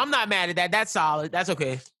 range. I'm not mad at that. That's solid. That's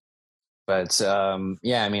okay. But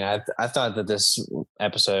yeah, I mean, I thought that this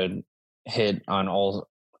episode hit on all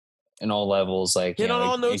levels. Like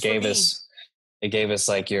it gave us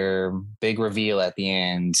like your big reveal at the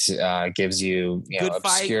end. Gives you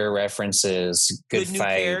obscure references, good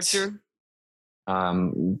fight. Character.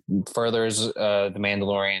 Furthers the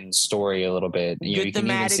Mandalorian story a little bit. Good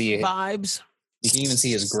thematic vibes. You can even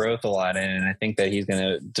see his growth a lot in it, and I think that he's going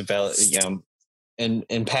to develop,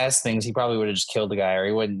 in past things, he probably would have just killed the guy, or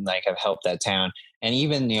he wouldn't like have helped that town. And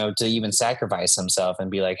even, to even sacrifice himself and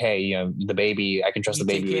be like, hey, the baby, I can trust the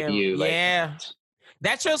baby with you. Like, yeah.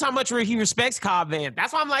 That shows how much he respects Cobb Vanth.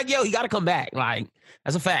 That's why I'm like, yo, he got to come back. Like,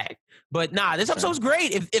 that's a fact. But nah, this episode's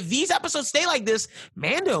great. If these episodes stay like this,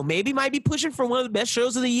 Mando maybe might be pushing for one of the best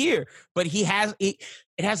shows of the year. But it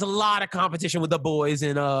has a lot of competition with The Boys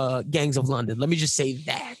and Gangs of London. Let me just say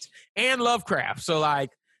that. And Lovecraft. So like,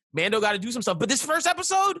 Mando got to do some stuff. But this first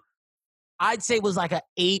episode, I'd say was like a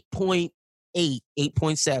 8.8,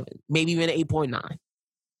 8.7, maybe even an 8.9.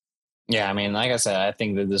 Yeah, I mean, like I said, I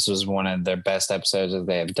think that this was one of their best episodes that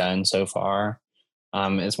they have done so far.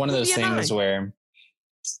 It's one of those things where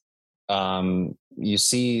you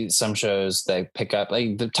see some shows that pick up,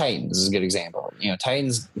 like the Titans is a good example.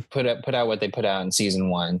 Titans put out what they put out in season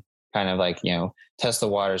 1, kind of like, test the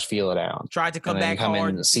waters, feel it out. Tried to come back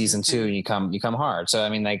hard. In season 2, you come hard. So I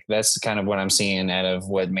mean, like that's kind of what I'm seeing out of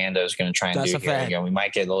what Mando's going to try and do here. We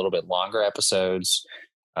might get a little bit longer episodes.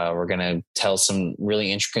 We're going to tell some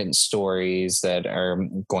really intricate stories that are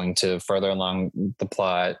going to further along the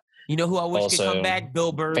plot. You know who I wish could come back?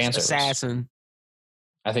 Bill Burr's assassin.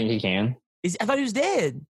 I think he can. I thought he was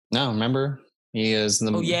dead. No, remember? He is in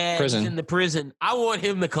the prison. He's in the prison. I want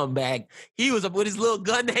him to come back. He was up with his little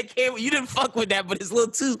gun that came. You didn't fuck with that, but his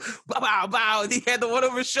little bow, bow. He had the one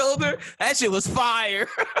over his shoulder. That shit was fire.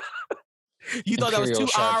 You thought that was too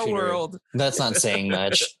our world. That's not saying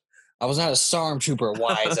much. I was not a stormtrooper,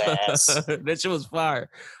 wise ass. That shit was fire.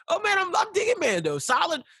 Oh man, I'm digging Mando.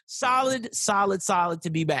 Solid to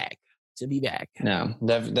be back. No,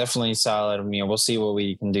 definitely solid. We'll see what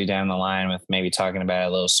we can do down the line with maybe talking about it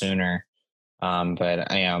a little sooner.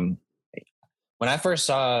 But I when I first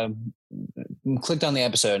clicked on the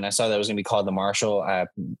episode and I saw that it was going to be called The Marshal, I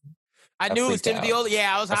knew it was Timothy Olyphant.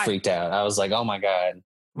 Yeah, I freaked out. I was like, oh my God.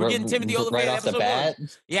 We're getting Timothy Olyphant right off the bat. 1.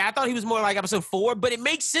 Yeah, I thought he was more like episode 4, but it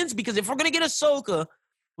makes sense because if we're going to get Ahsoka,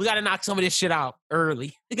 we got to knock some of this shit out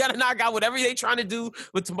early. We got to knock out whatever they trying to do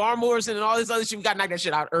with Tamar Morrison and all this other shit. We got to knock that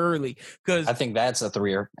shit out early. Because I think that's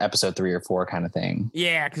episode 3 or 4 kind of thing.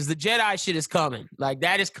 Yeah, because the Jedi shit is coming. Like,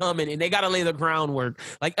 that is coming, and they got to lay the groundwork.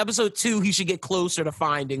 Like, episode 2, he should get closer to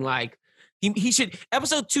finding, like, he should,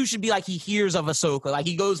 episode 2 should be like he hears of Ahsoka. Like,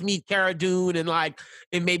 he goes meet Cara Dune and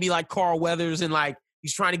maybe, like, Carl Weathers, and, like,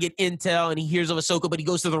 he's trying to get intel, and he hears of Ahsoka, but he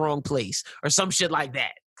goes to the wrong place or some shit like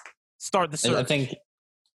that. Start the search. I think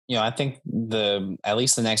at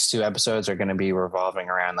least the next 2 episodes are going to be revolving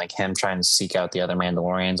around like him trying to seek out the other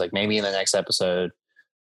Mandalorians. Like maybe in the next episode,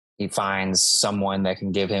 he finds someone that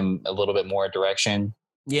can give him a little bit more direction.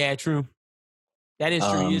 Yeah, true. That is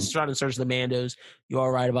true. He's trying to search the Mandos. You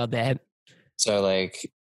are right about that. So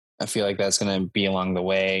like, I feel like that's going to be along the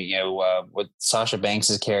way. With Sasha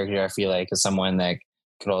Banks' character, I feel like is someone that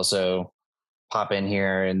could also pop in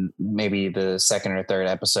here and maybe the 2nd or 3rd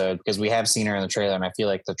episode, because we have seen her in the trailer and I feel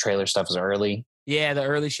like the trailer stuff is early. Yeah, the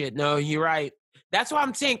early shit. No, you're right. That's why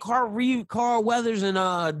I'm saying Carl Weathers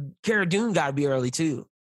and Cara Dune got to be early too.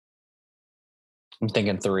 I'm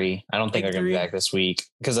thinking 3. I don't think they're going to be back this week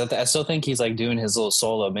because I still think he's like doing his little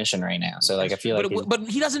solo mission right now. So like I feel but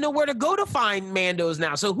he doesn't know where to go to find Mandos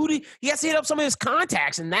now. So he has to hit up some of his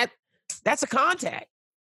contacts, and That's a contact.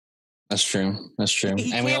 That's true.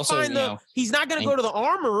 He And we can't also, find he's not going to go to the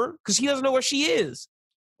armorer because he doesn't know where she is.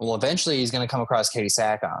 Well, eventually he's going to come across Katie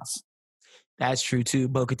Sackhoff. That's true too,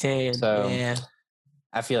 Bo-Katan. So yeah.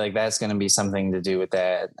 I feel like that's going to be something to do with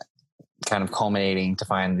that, kind of culminating to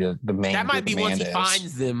find the main. That might be once he Mandos.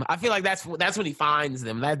 Finds them. I feel like that's when he finds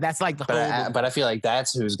them. That's like the whole. But I feel like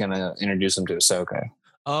that's who's going to introduce him to Ahsoka.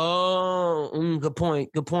 Oh, good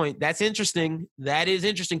point. That's interesting. That is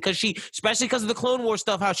interesting because especially because of the Clone Wars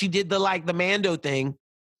stuff, how she did the Mando thing.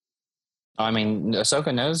 I mean,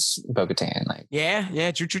 Ahsoka knows Bo-Katan.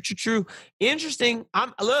 Yeah, true. Interesting.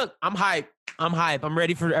 I'm hyped. I'm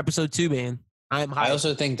ready for episode 2, man. I'm hyped. I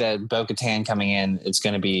also think that Bo-Katan coming in, she's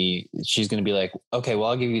going to be like, okay, well,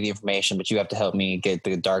 I'll give you the information, but you have to help me get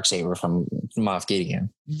the Darksaber from Moff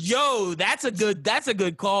Gideon. Yo, that's a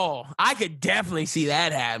good call. I could definitely see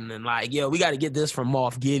that happening. Like, yo, we got to get this from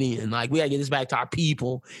Moff Gideon. Like, we got to get this back to our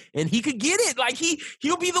people, and he could get it. Like,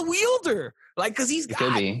 he'll be the wielder. Like, because he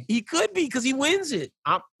could be because he wins it.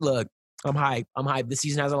 I'm hyped. This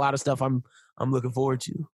season has a lot of stuff I'm looking forward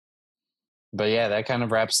to. But yeah, that kind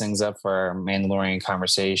of wraps things up for our Mandalorian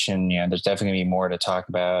conversation. You know, there's definitely gonna be more to talk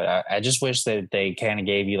about. I just wish that they kind of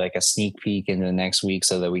gave you like a sneak peek into the next week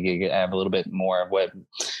so that we could have a little bit more of what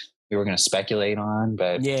we were going to speculate on.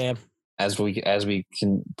 But yeah, as we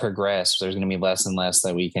can progress, there's going to be less and less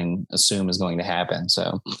that we can assume is going to happen.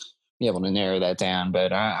 So be able to narrow that down.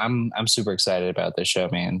 But I'm super excited about this show,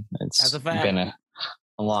 man. It's been a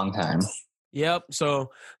long time. Yep.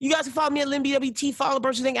 So you guys can follow me at LinBWT, follow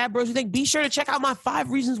Bros Who Think at Bros Who Think. Be sure to check out my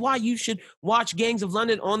 5 reasons why you should watch Gangs of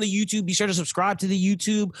London on the YouTube. Be sure to subscribe to the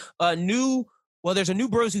YouTube. There's a new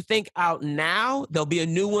Bros Who Think out now. There'll be a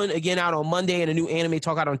new one again out on Monday and a new anime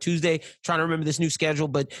talk out on Tuesday. Trying to remember this new schedule,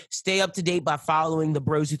 but stay up to date by following the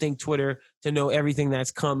Bros Who Think Twitter to know everything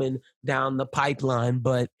that's coming down the pipeline.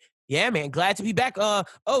 But yeah, man, glad to be back.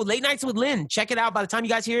 Late Nights with Lynn. Check it out. By the time you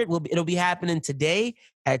guys hear it, it'll be happening today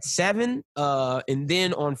at 7, and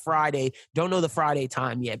then on Friday. Don't know the Friday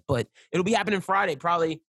time yet, but it'll be happening Friday.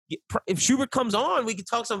 Probably if Schubert comes on, we could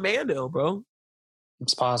talk some Mando, bro.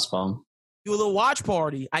 It's possible. Do a little watch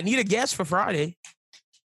party. I need a guest for Friday.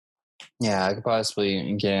 Yeah, I could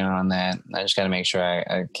possibly get in on that. I just got to make sure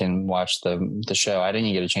I can watch the show. I didn't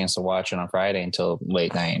even get a chance to watch it on Friday until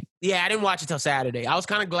late night. Yeah, I didn't watch it till Saturday. I was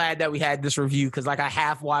kind of glad that we had this review because I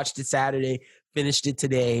half watched it Saturday, finished it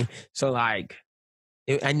today. So I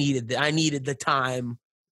needed the time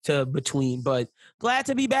to between. But glad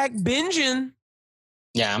to be back binging.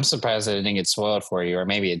 Yeah, I'm surprised that it didn't get spoiled for you, or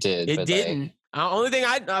maybe it did. It didn't. Only thing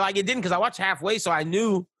it didn't because I watched halfway, so I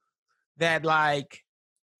knew that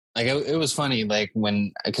it was funny,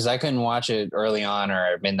 because I couldn't watch it early on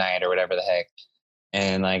or at midnight or whatever the heck.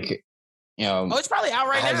 And it's probably out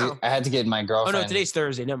right now. I had to get my girlfriend. Oh no, today's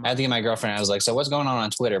Thursday. Never mind. I had to get my girlfriend. I was like, so what's going on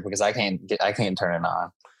Twitter? Because I can't turn it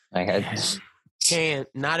on. Can't,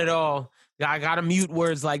 not at all. I gotta mute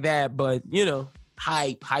words like that, but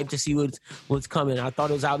hype to see what's coming. I thought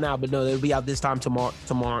it was out now, but no, it'll be out this time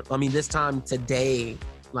tomorrow. I mean, this time today,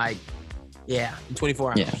 in 24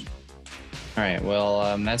 hours. Yeah. All right.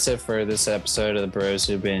 Well, that's it for this episode of the Bros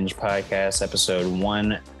Who Binge podcast, episode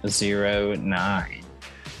 109.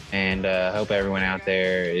 And I hope everyone out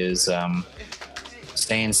there is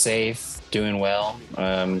staying safe, doing well.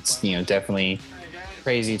 It's definitely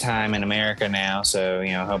crazy time in America now, so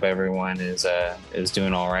hope everyone is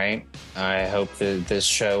doing all right. I hope that this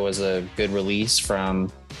show was a good release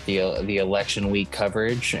from the election week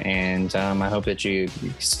coverage, and I hope that you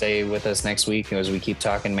stay with us next week as we keep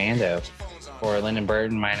talking Mando. For Lyndon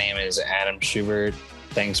Burton, my name is Adam Schubert.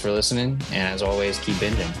 Thanks for listening, and as always, keep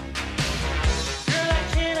binging.